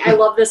 But like I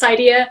love this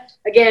idea.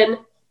 Again,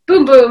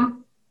 Boom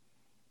Boom,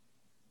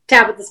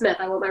 Tabitha Smith.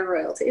 I want my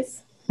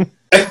royalties.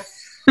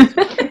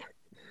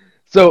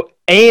 So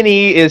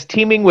A&E is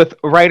teaming with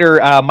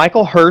writer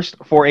Michael Hurst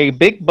for a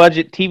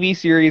big-budget TV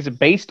series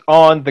based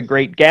on The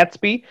Great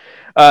Gatsby.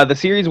 The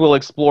series will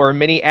explore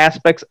many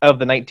aspects of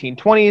the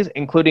 1920s,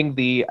 including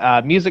the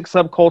music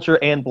subculture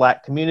and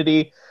black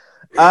community.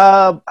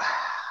 I'm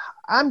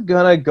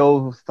gonna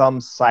go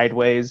thumbs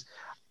sideways.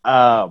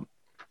 I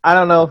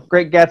don't know.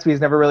 Great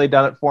Gatsby's never really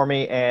done it for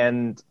me,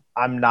 and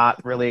I'm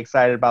not really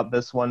excited about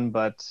this one,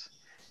 but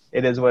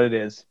it is what it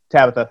is.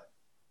 Tabitha.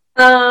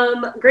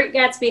 Great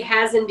Gatsby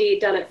has indeed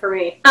done it for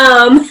me.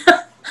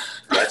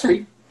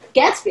 Gatsby?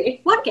 Gatsby?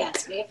 What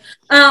Gatsby?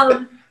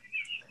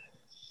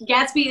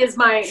 Gatsby is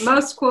my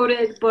most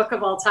quoted book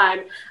of all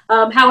time.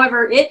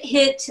 However, it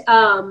hit,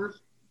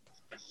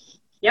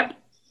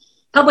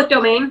 public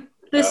domain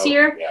this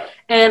year,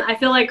 and I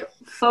feel like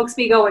folks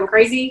be going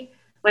crazy.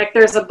 Like,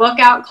 there's a book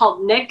out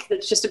called Nick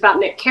that's just about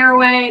Nick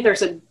Carraway.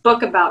 There's a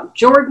book about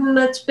Jordan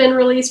that's been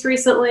released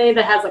recently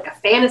that has, like, a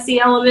fantasy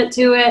element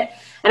to it.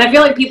 And I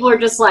feel like people are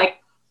just like,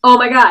 oh,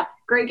 my God,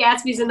 Great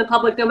Gatsby's in the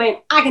public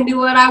domain. I can do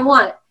what I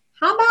want.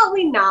 How about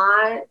we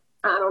not?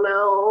 I don't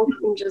know.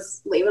 And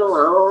just leave it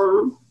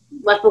alone.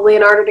 Let the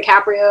Leonardo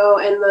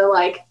DiCaprio and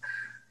the,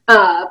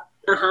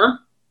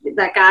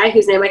 that guy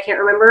whose name I can't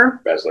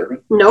remember. Baz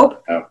Luhrmann?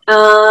 Nope.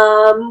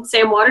 Oh.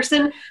 Sam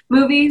Waterston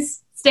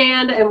movies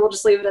stand, and we'll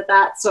just leave it at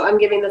that. So I'm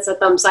giving this a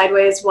thumb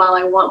sideways. While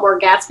I want more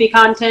Gatsby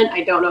content,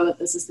 I don't know that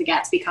this is the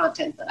Gatsby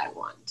content that I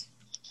want.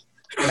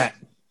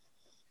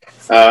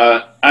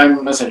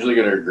 I'm essentially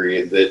going to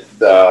agree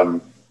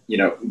that,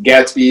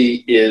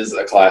 Gatsby is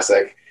a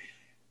classic.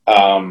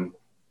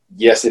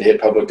 Yes, it hit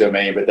public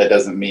domain, but that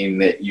doesn't mean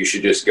that you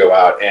should just go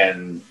out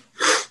and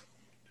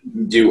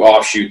do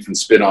offshoots and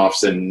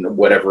spin-offs and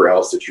whatever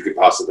else that you could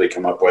possibly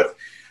come up with.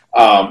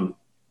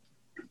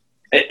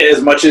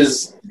 As much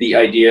as the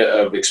idea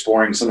of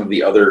exploring some of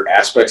the other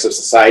aspects of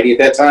society at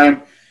that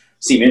time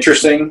seemed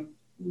interesting,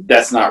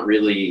 that's not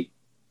really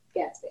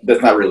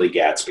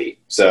Gatsby.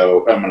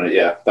 So I'm going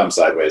to, thumb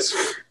sideways.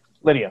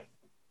 Lydia.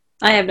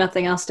 I have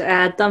nothing else to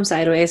add. Thumb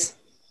sideways.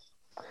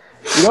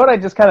 You know what I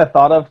just kind of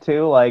thought of,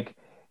 too? Like,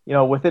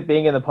 with it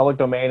being in the public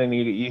domain and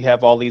you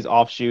have all these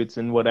offshoots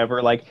and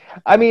whatever, like,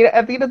 I mean,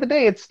 at the end of the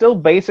day, it's still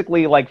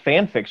basically like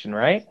fan fiction,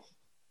 right?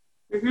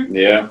 Mm-hmm.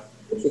 Yeah.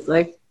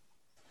 Basically.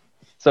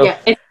 So, yeah,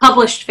 it's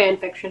published fan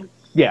fiction.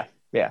 Yeah.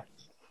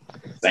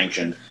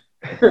 Sanctioned.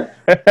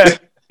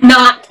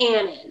 Not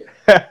canon.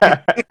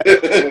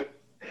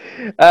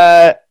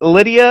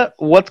 Lydia,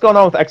 what's going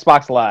on with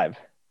Xbox Live?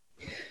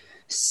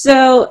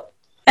 So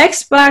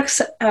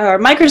Xbox or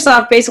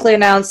Microsoft basically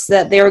announced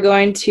that they were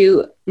going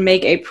to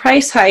make a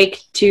price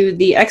hike to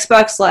the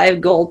Xbox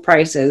Live Gold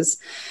prices.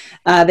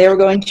 They were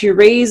going to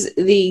raise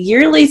the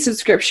yearly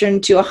subscription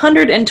to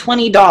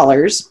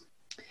 $120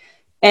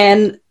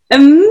 and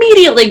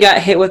immediately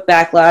got hit with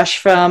backlash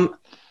from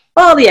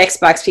all the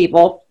Xbox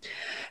people.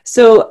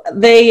 So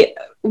they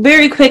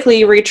very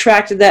quickly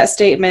retracted that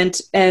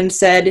statement and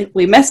said,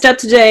 we messed up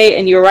today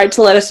and you were right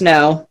to let us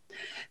know.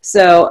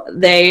 So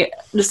they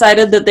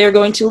decided that they're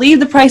going to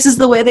leave the prices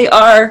the way they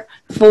are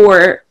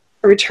for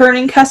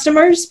returning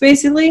customers,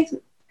 basically.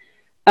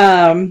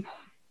 And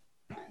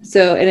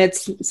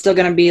it's still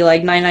going to be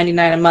like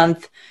 $9.99 a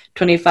month,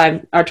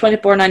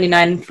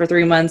 $24.99 for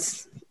 3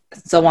 months,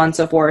 so on and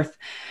so forth.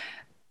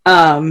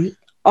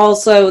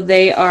 Also,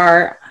 they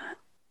are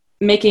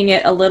making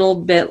it a little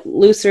bit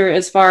looser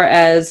as far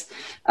as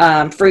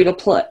free to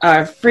play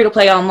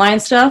online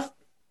stuff.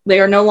 They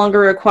are no longer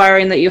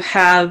requiring that you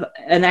have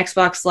an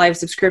Xbox Live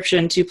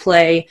subscription to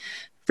play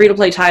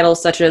free-to-play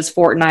titles such as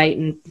Fortnite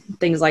and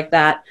things like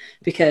that,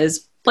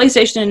 because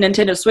PlayStation and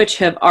Nintendo Switch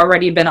have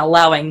already been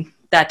allowing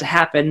that to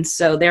happen,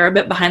 so they're a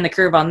bit behind the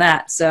curve on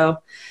that.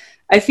 So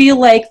I feel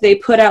like they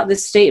put out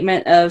this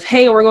statement of,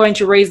 hey, we're going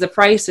to raise the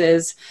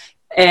prices,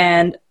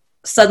 and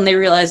suddenly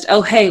realized,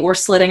 oh, hey, we're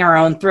slitting our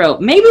own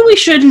throat. Maybe we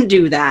shouldn't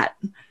do that.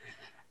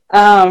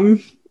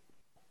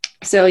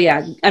 So,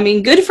 yeah, I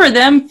mean, good for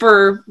them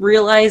for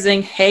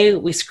realizing, hey,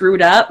 we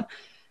screwed up.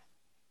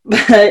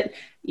 But,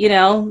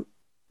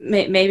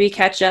 maybe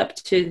catch up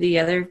to the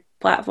other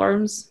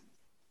platforms,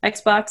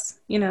 Xbox,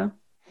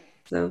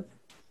 So,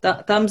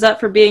 thumbs up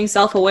for being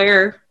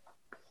self-aware.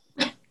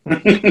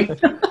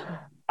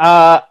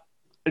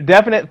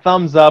 Definite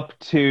thumbs up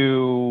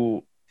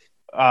to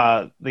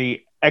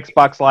the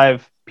Xbox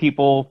Live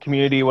people,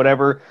 community,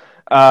 whatever,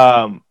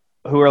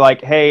 who are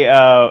like,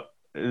 hey,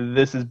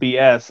 this is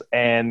BS,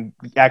 and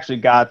actually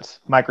got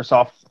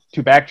Microsoft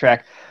to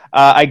backtrack.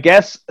 I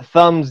guess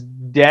thumbs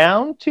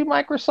down to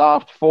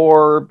Microsoft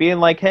for being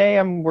like, hey,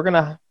 we're going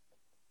to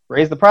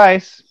raise the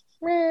price.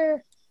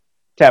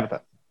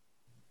 Tabitha.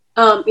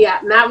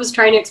 Matt was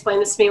trying to explain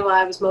this to me while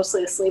I was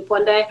mostly asleep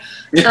one day.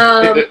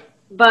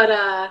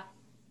 But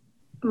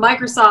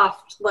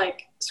Microsoft,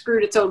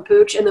 screwed its own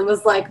pooch and then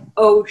was like,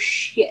 oh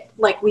shit,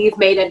 we've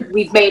made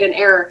an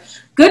error.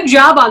 Good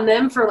job on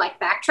them for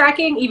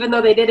backtracking, even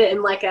though they did it in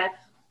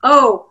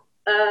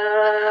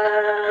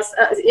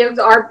it was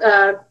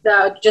our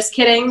just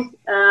kidding,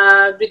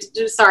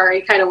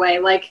 sorry kind of way.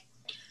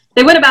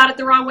 They went about it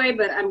the wrong way,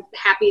 but I'm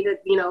happy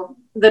that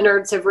the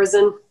nerds have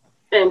risen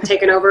and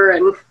taken over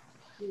and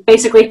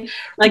basically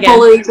Again.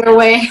 bullied their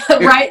way,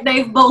 right?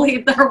 They've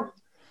bullied their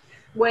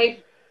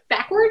way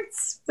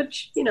backwards,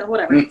 which,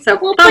 whatever. So,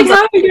 Well, like,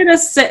 how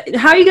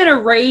are you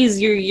gonna raise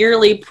your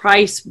yearly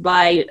price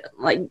by,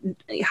 like,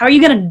 how are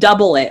you gonna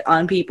double it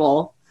on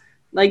people?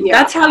 Like,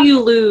 that's how you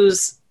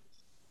lose,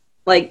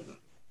 like,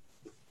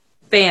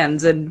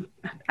 fans, and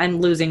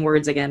I'm losing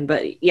words again,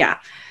 but yeah.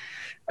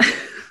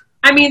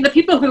 I mean, the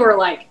people who are,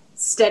 like,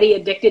 steady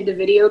addicted to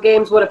video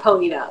games would have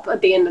ponied up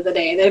at the end of the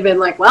day. They've been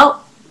like,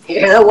 well,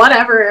 yeah,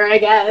 whatever, I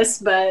guess,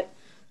 but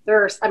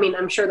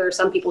I'm sure there are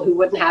some people who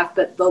wouldn't have,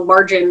 but the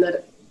margin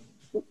that,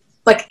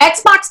 like,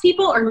 Xbox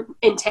people are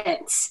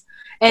intense.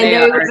 And They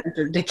they are would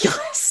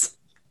ridiculous.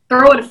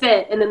 throw in a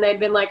fit, and then they'd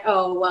been like,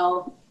 oh,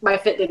 well, my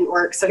fit didn't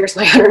work, so here's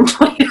my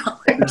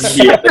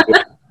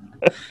 $120.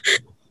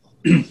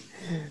 Yeah.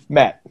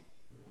 Matt.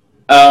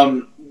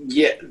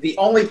 Yeah, the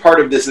only part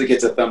of this that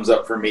gets a thumbs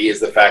up for me is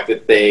the fact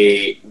that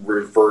they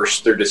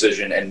reversed their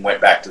decision and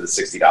went back to the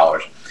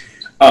 $60.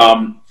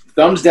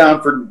 Thumbs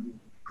down for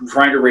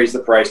trying to raise the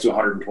price to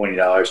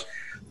 $120.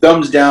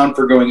 Thumbs down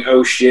for going,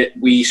 oh shit,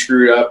 we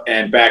screwed up,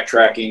 and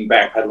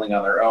backpedaling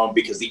on their own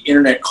because the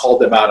internet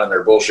called them out on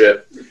their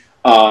bullshit.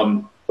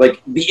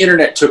 Like, the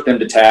internet took them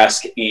to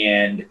task,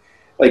 and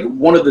like,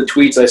 one of the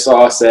tweets I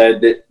saw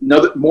said that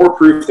more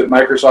proof that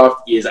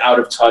Microsoft is out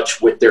of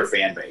touch with their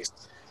fan base.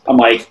 I'm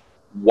like,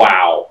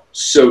 wow,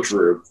 so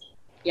true.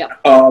 Yeah.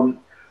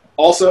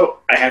 Also,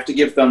 I have to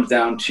give thumbs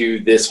down to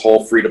this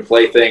whole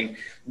free-to-play thing,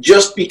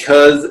 just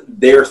because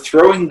they're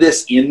throwing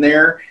this in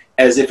there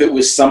as if it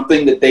was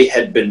something that they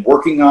had been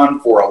working on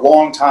for a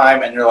long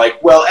time, and they're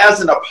like, well,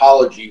 as an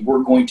apology,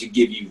 we're going to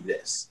give you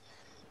this.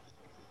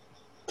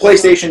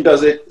 PlayStation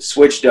does it,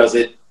 Switch does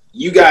it,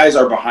 you guys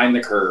are behind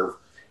the curve.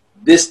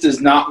 This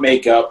does not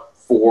make up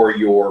for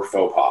your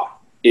faux pas.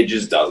 It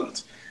just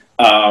doesn't.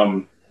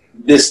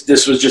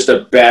 This was just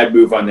a bad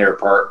move on their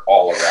part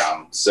all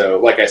around. So,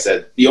 like I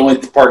said, the only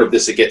part of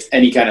this that gets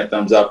any kind of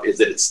thumbs up is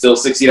that it's still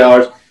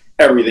 $60.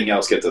 Everything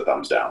else gets a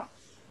thumbs down.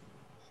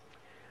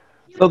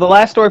 So the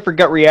last story for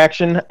Gut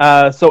Reaction.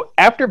 So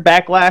after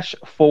backlash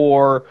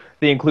for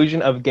the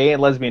inclusion of gay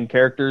and lesbian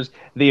characters,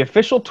 the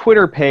official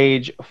Twitter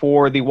page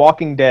for The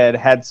Walking Dead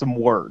had some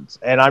words.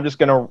 And I'm just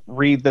going to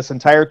read this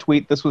entire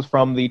tweet. This was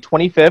from the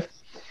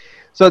 25th.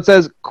 So it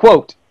says,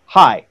 quote,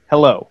 "Hi,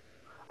 hello.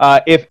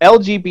 If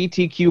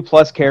LGBTQ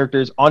plus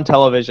characters on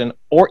television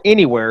or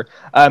anywhere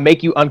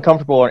make you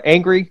uncomfortable or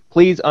angry,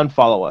 please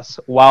unfollow us.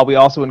 While we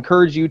also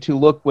encourage you to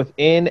look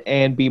within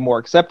and be more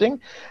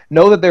accepting,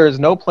 know that there is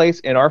no place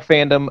in our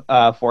fandom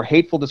for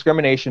hateful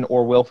discrimination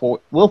or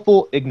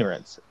willful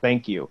ignorance.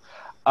 Thank you."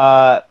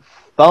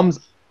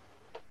 Thumbs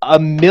a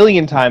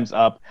million times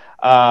up.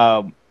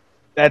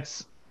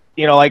 That's,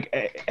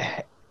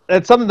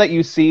 that's something that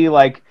you see,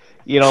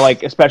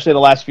 especially the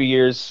last few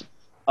years.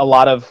 A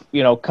lot of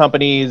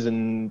companies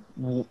and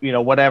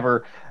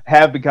whatever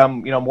have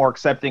become more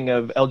accepting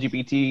of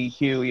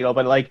LGBTQ,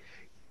 but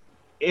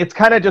it's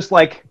kind of just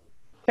like,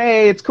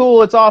 hey, it's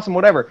cool, it's awesome,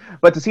 whatever.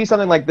 But to see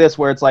something like this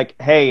where it's like,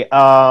 hey,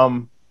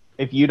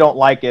 if you don't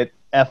like it,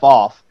 F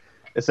off,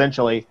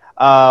 essentially,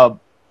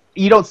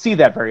 you don't see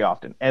that very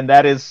often, and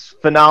that is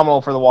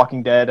phenomenal for The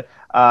Walking Dead.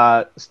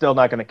 Still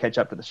not going to catch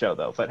up to the show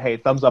though, but hey,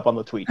 thumbs up on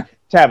the tweet.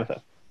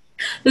 Tabitha.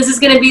 This is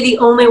going to be the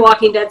only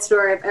Walking Dead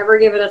story I've ever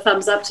given a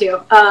thumbs up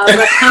to.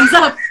 But thumbs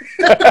up.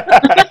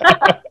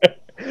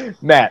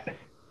 Matt.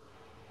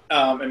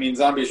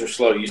 Zombies are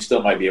slow. You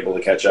still might be able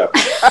to catch up.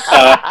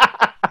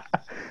 I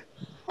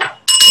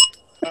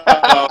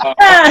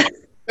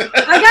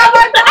got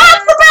my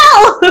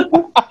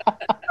bell!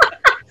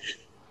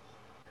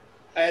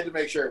 I had to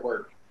make sure it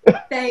worked.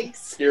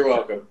 Thanks. You're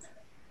welcome.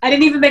 I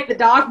didn't even make the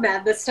dog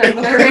mad this time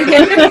when I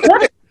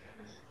rang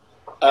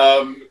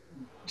it.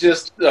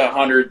 Just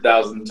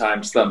 100,000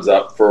 times thumbs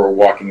up for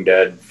Walking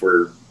Dead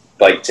for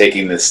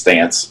taking this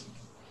stance.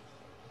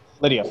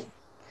 Lydia.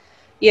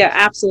 Yeah,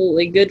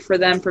 absolutely. Good for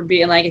them for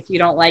being like, if you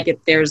don't like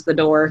it, there's the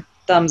door.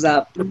 Thumbs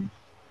up.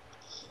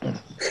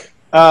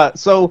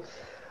 So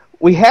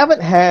we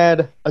haven't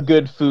had a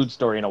good food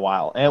story in a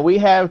while, and we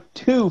have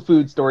two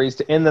food stories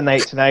to end the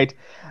night tonight.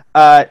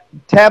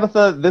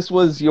 Tabitha, this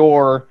was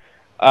your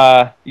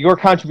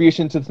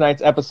contribution to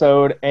tonight's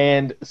episode,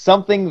 and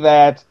something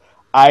that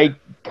I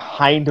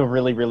kind of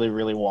really, really,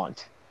 really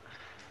want.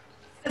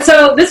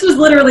 So this was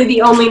literally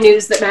the only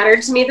news that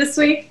mattered to me this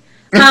week.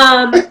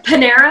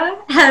 Panera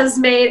has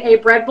made a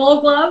bread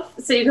bowl glove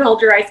so you can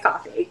hold your iced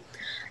coffee.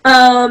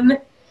 And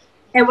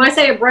when I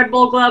say a bread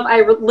bowl glove, I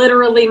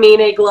literally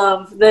mean a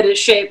glove that is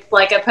shaped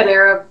like a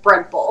Panera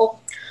bread bowl.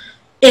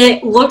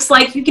 It looks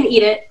like you can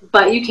eat it,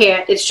 but you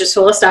can't. It's just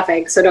full of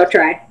stuffing, so don't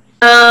try.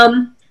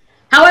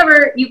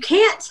 However, you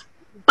can't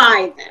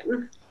buy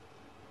them.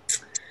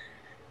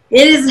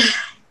 It is,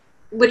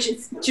 which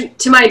is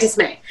to my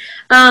dismay.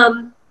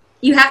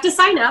 You have to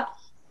sign up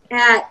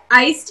at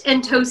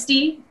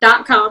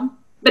icedandtoasty.com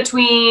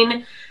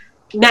between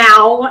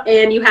now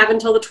and you have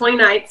until the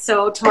 29th,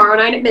 so tomorrow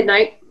night at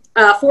midnight.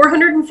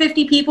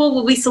 450 people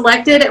will be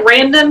selected at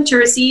random to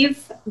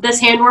receive this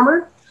hand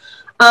warmer.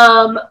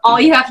 All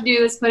you have to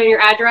do is put in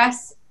your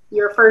address,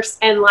 your first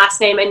and last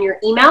name, and your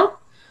email.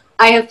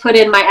 I have put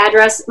in my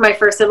address, my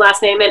first and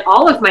last name, and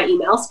all of my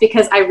emails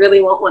because I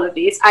really want one of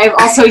these. I have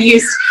also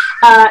used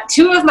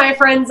 2 of my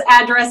friends'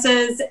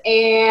 addresses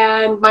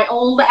and my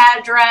old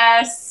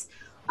address.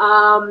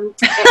 I'm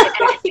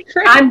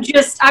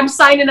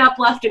signing up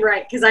left and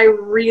right because I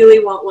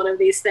really want one of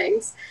these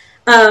things.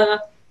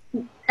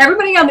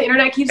 Everybody on the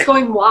internet keeps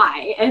going,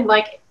 why? And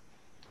like,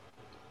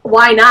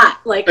 why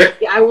not? Like,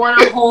 I want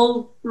to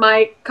hold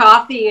my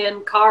coffee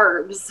and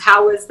carbs.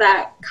 How is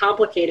that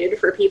complicated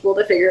for people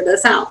to figure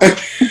this out?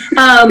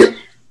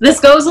 This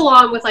goes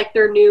along with like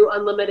their new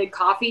unlimited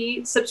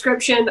coffee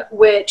subscription,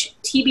 which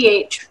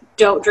TBH,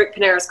 don't drink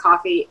Panera's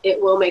coffee.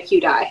 It will make you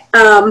die.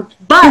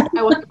 But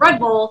I want the Red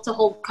Bull to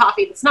hold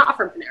coffee that's not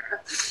from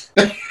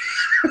Panera.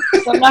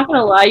 So I'm not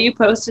gonna lie, you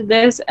posted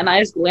this and I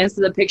just glanced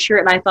at the picture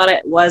and I thought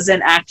it was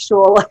an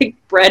actual like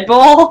bread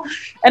bowl.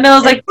 And I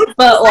was like,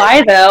 but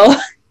why though?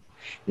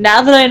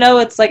 Now that I know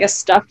it's like a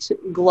stuffed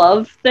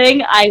glove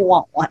thing, I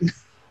want one.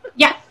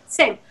 Yeah,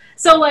 same.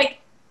 So like,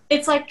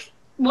 it's like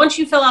once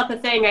you fill out the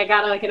thing, I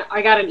got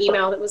an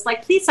email that was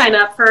like, please sign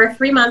up for a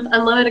 3-month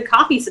unlimited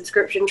coffee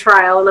subscription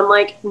trial. And I'm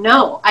like,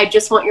 no, I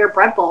just want your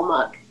bread bowl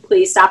mug.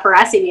 Please stop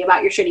harassing me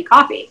about your shitty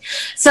coffee.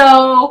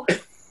 So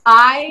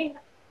I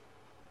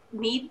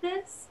need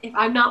this. If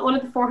I'm not one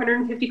of the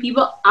 450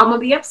 people, I'm gonna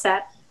be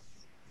upset.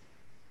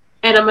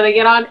 And I'm gonna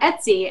get on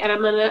Etsy and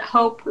I'm gonna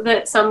hope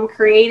that some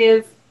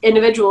creative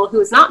individual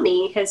who is not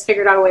me has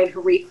figured out a way to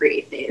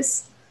recreate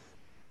these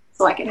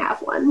so I can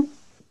have one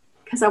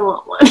because I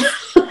want one.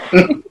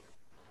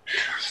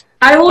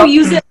 I will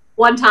use it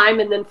one time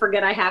and then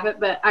forget I have it,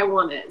 but I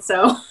want it.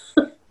 So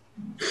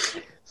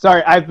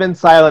Sorry, I've been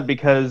silent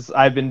because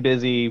I've been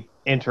busy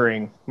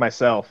entering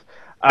myself.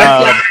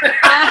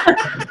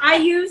 I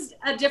used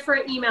a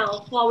different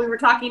email while we were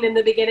talking in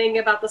the beginning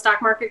about the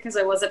stock market because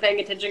I wasn't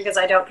paying attention because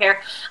I don't care.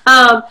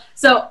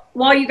 So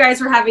while you guys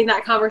were having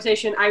that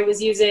conversation, I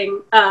was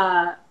using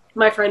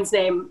my friend's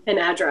name and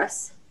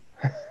address.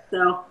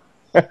 So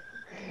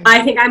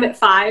I think I'm at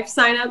 5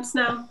 signups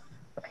now.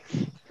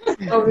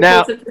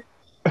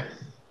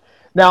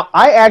 Now,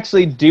 I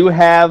actually do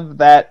have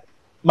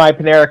my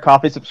Panera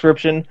coffee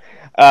subscription.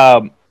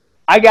 I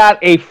got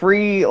a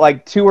free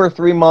 2 or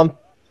 3 month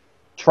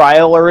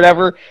trial or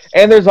whatever,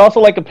 and there's also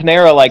like a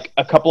Panera like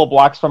a couple of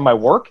blocks from my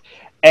work,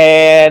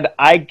 and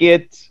I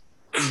get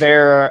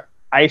their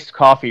iced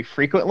coffee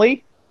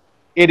frequently.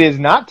 It is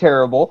not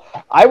terrible.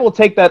 I will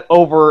take a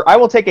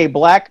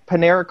black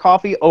Panera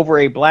coffee over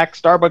a black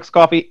Starbucks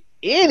coffee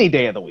any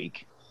day of the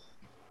week.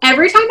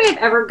 Every time I've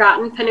ever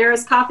gotten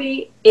Panera's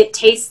coffee, it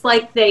tastes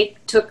like they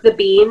took the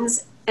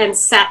beans and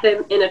sat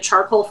them in a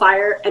charcoal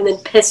fire and then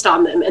pissed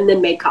on them and then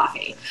made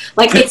coffee.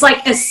 Like, it's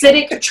like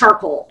acidic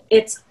charcoal.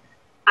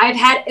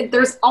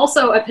 There's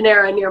also a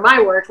Panera near my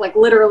work, like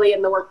literally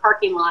in the work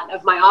parking lot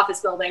of my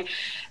office building.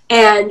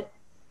 And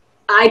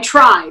I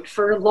tried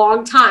for a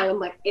long time. I'm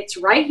like, it's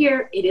right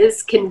here. It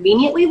is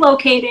conveniently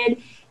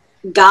located.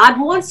 God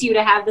wants you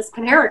to have this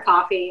Panera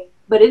coffee,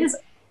 but it is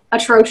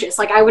atrocious.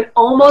 Like, I would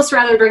almost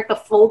rather drink the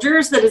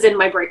Folgers that is in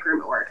my break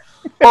room at work.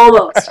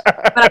 Almost.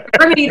 But I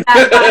remedied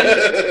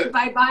that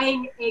by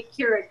buying a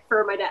Keurig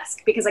for my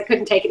desk because I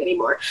couldn't take it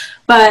anymore.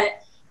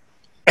 But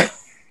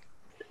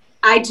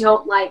I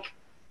don't like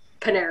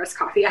Panera's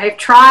coffee. I have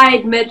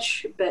tried,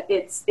 Mitch, but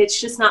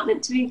it's just not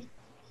meant to be.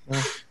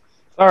 It's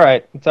all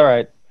right. It's all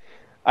right.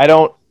 I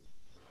don't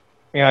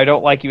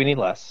like you any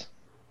less.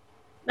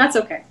 That's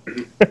okay.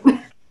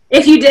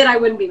 If you did, I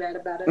wouldn't be mad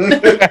about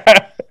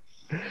it.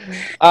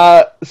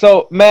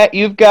 So, Matt,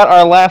 you've got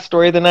our last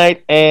story of the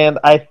night, and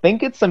I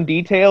think it's some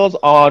details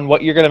on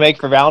what you're going to make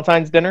for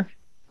Valentine's dinner.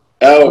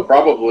 Oh,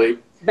 probably.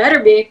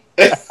 Better be.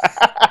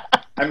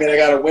 I mean, I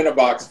got to win a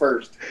box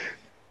first.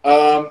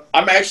 I'm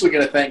actually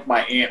going to thank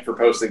my aunt for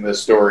posting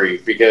this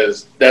story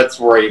because that's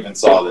where I even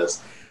saw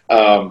this.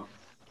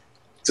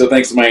 So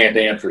thanks to my Aunt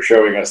Ann for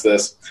showing us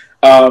this.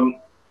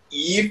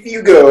 If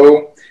you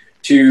go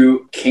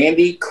to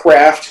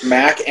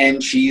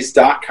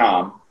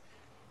candycraftmacandcheese.com,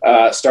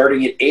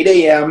 starting at 8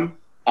 a.m.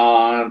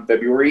 on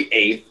February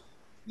 8th,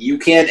 you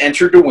can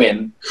enter to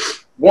win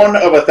one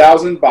of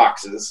 1,000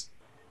 boxes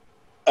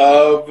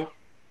of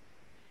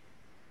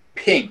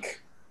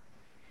pink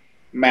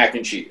mac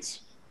and cheese.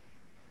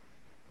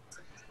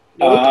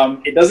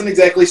 It doesn't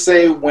exactly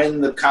say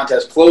when the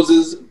contest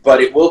closes,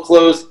 but it will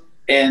close,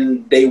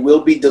 and they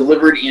will be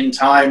delivered in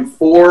time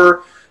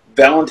for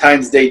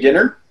Valentine's Day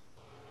dinner.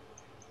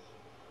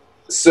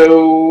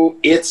 So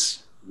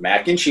it's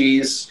mac and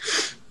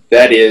cheese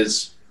that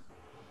is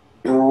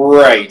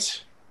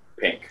bright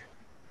pink,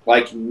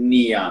 like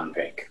neon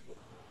pink.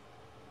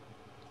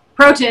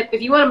 Pro tip,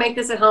 if you want to make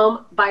this at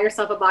home, buy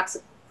yourself a box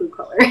of food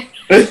coloring.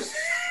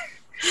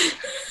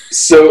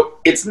 So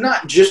it's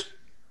not just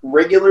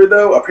regular,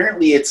 though.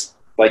 Apparently it's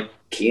like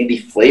candy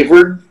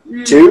flavored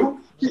too.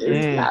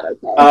 It's not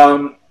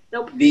okay.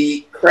 Nope.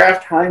 The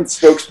Kraft Heinz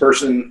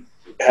spokesperson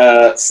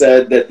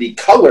said that the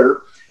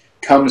color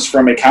comes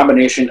from a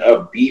combination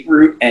of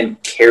beetroot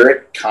and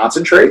carrot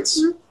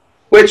concentrates.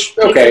 Which,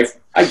 okay,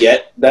 I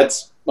get.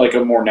 That's like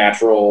a more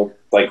natural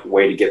like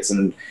way to get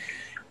some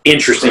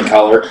interesting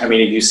color. I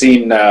mean, have you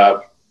seen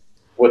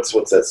what's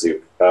that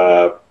soup?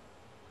 The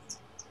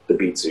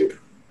beet soup.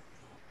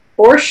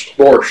 Borscht?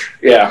 Borscht,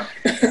 yeah.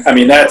 I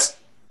mean, that's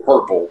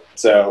purple,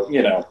 so,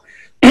 you know.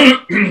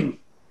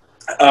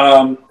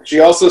 She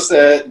also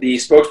said, the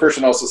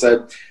spokesperson also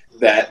said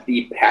that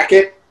the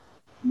packet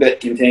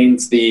that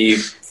contains the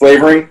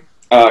flavoring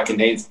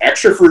contains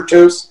extra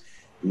fructose,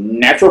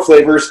 natural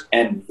flavors,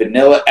 and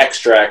vanilla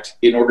extract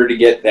in order to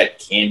get that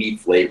candy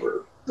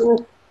flavor.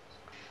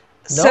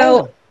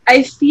 So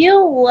I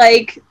feel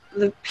like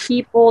the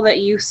people that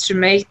used to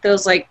make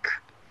those like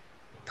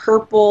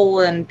purple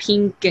and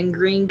pink and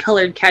green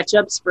colored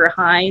ketchups for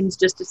Heinz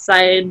just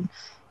decided,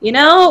 you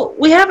know,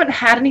 we haven't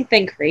had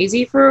anything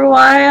crazy for a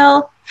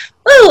while.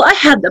 Ooh, I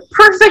had the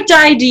perfect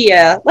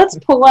idea. Let's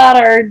pull out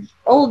our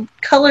old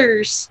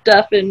color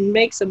stuff and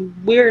make some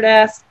weird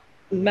ass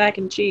mac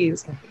and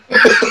cheese.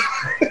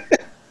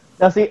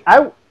 Now, see,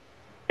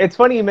 it's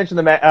funny you mentioned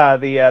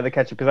the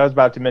ketchup because I was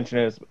about to mention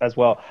it as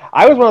well.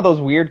 I was one of those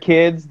weird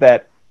kids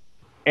that,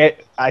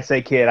 I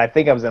say kid, I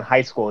think I was in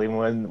high school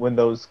even when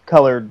those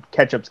colored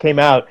ketchups came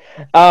out,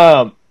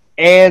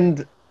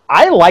 and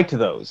I liked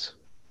those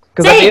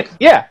because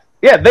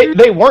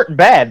they weren't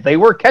bad. They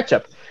were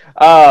ketchup,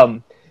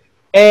 and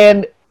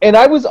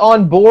I was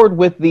on board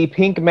with the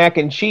pink mac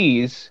and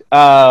cheese.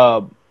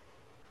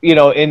 You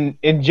know,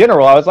 in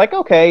general, I was like,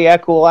 okay, yeah,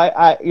 cool.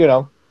 I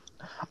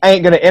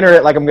ain't gonna enter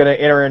it like I'm gonna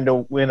enter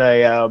into win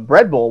a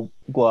bread bowl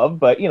glove,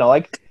 but you know,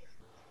 like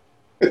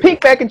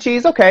pink mac and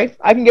cheese, okay,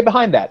 I can get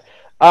behind that.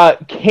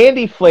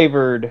 Candy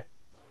flavored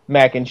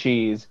mac and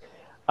cheese,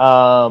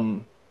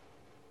 no.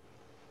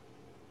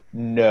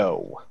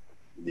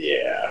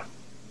 Yeah.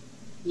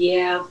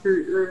 Yeah.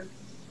 Mm-mm.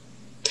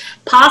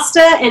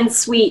 Pasta and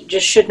sweet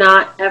just should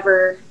not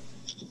ever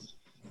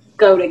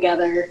go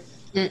together.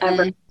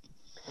 Ever.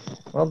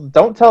 Well,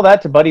 don't tell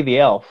that to Buddy the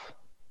Elf.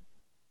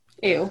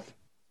 Ew.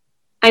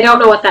 I don't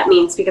know what that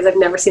means because I've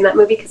never seen that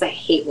movie because I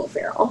hate Will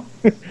Ferrell.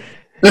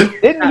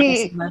 Didn't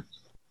he?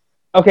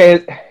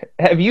 Okay,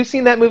 have you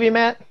seen that movie,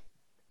 Matt?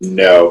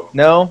 No.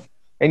 No?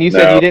 And you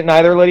said you didn't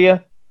either,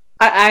 Lydia?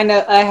 I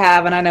know, I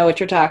have, and I know what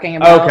you're talking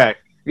about. Okay,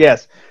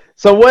 yes.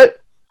 So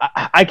what,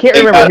 I can't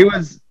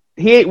remember,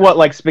 he ate what,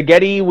 like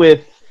spaghetti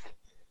with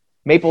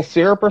maple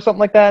syrup or something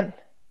like that?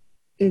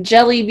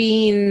 Jelly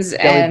beans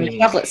and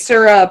chocolate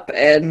syrup,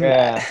 and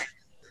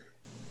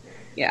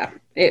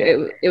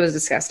it was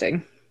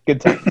disgusting.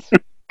 Good times.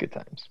 Good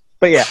times.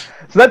 But yeah,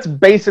 so that's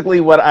basically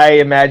what I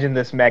imagine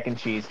this mac and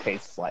cheese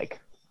tastes like.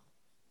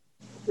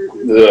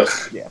 Ugh.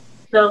 Yeah.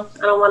 No,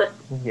 I don't want it.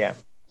 Yeah.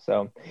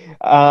 So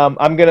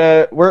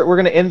we're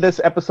gonna end this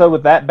episode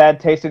with that bad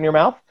taste in your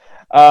mouth.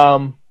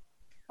 I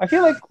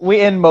feel like we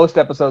end most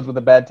episodes with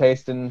a bad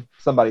taste in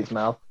somebody's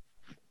mouth.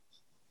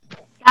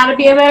 Gotta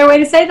be a better way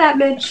to say that,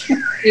 Mitch.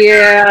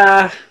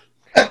 Yeah.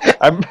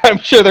 I'm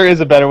sure there is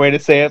a better way to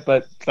say it,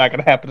 but it's not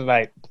gonna happen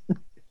tonight.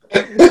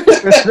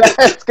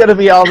 That's gonna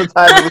be all the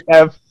time we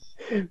have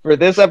for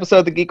this episode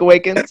of The Geek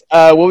Awakens.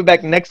 We'll be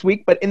back next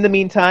week, but in the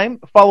meantime,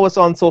 follow us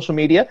on social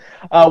media.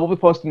 We'll be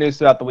posting news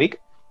throughout the week.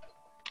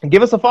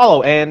 Give us a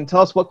follow and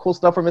tell us what cool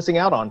stuff we're missing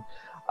out on.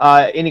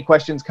 Any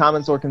questions,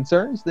 comments, or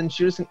concerns, then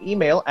shoot us an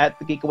email at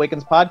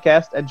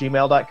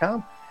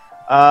thegeekawakenspodcast@gmail.com.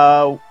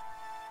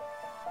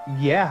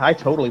 Yeah, I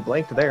totally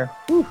blanked there.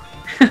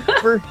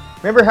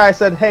 Remember how I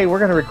said, hey, we're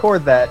going to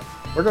record that.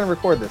 We're going to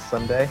record this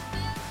someday.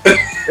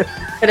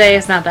 Today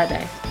is not that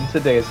day.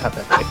 Today is not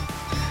that day.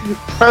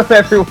 From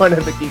everyone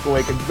at The Geek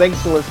Awakens, thanks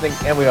for listening,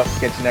 and we hope to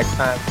catch you next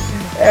time.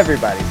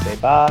 Everybody say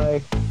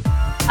bye.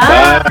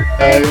 Bye.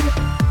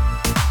 Bye.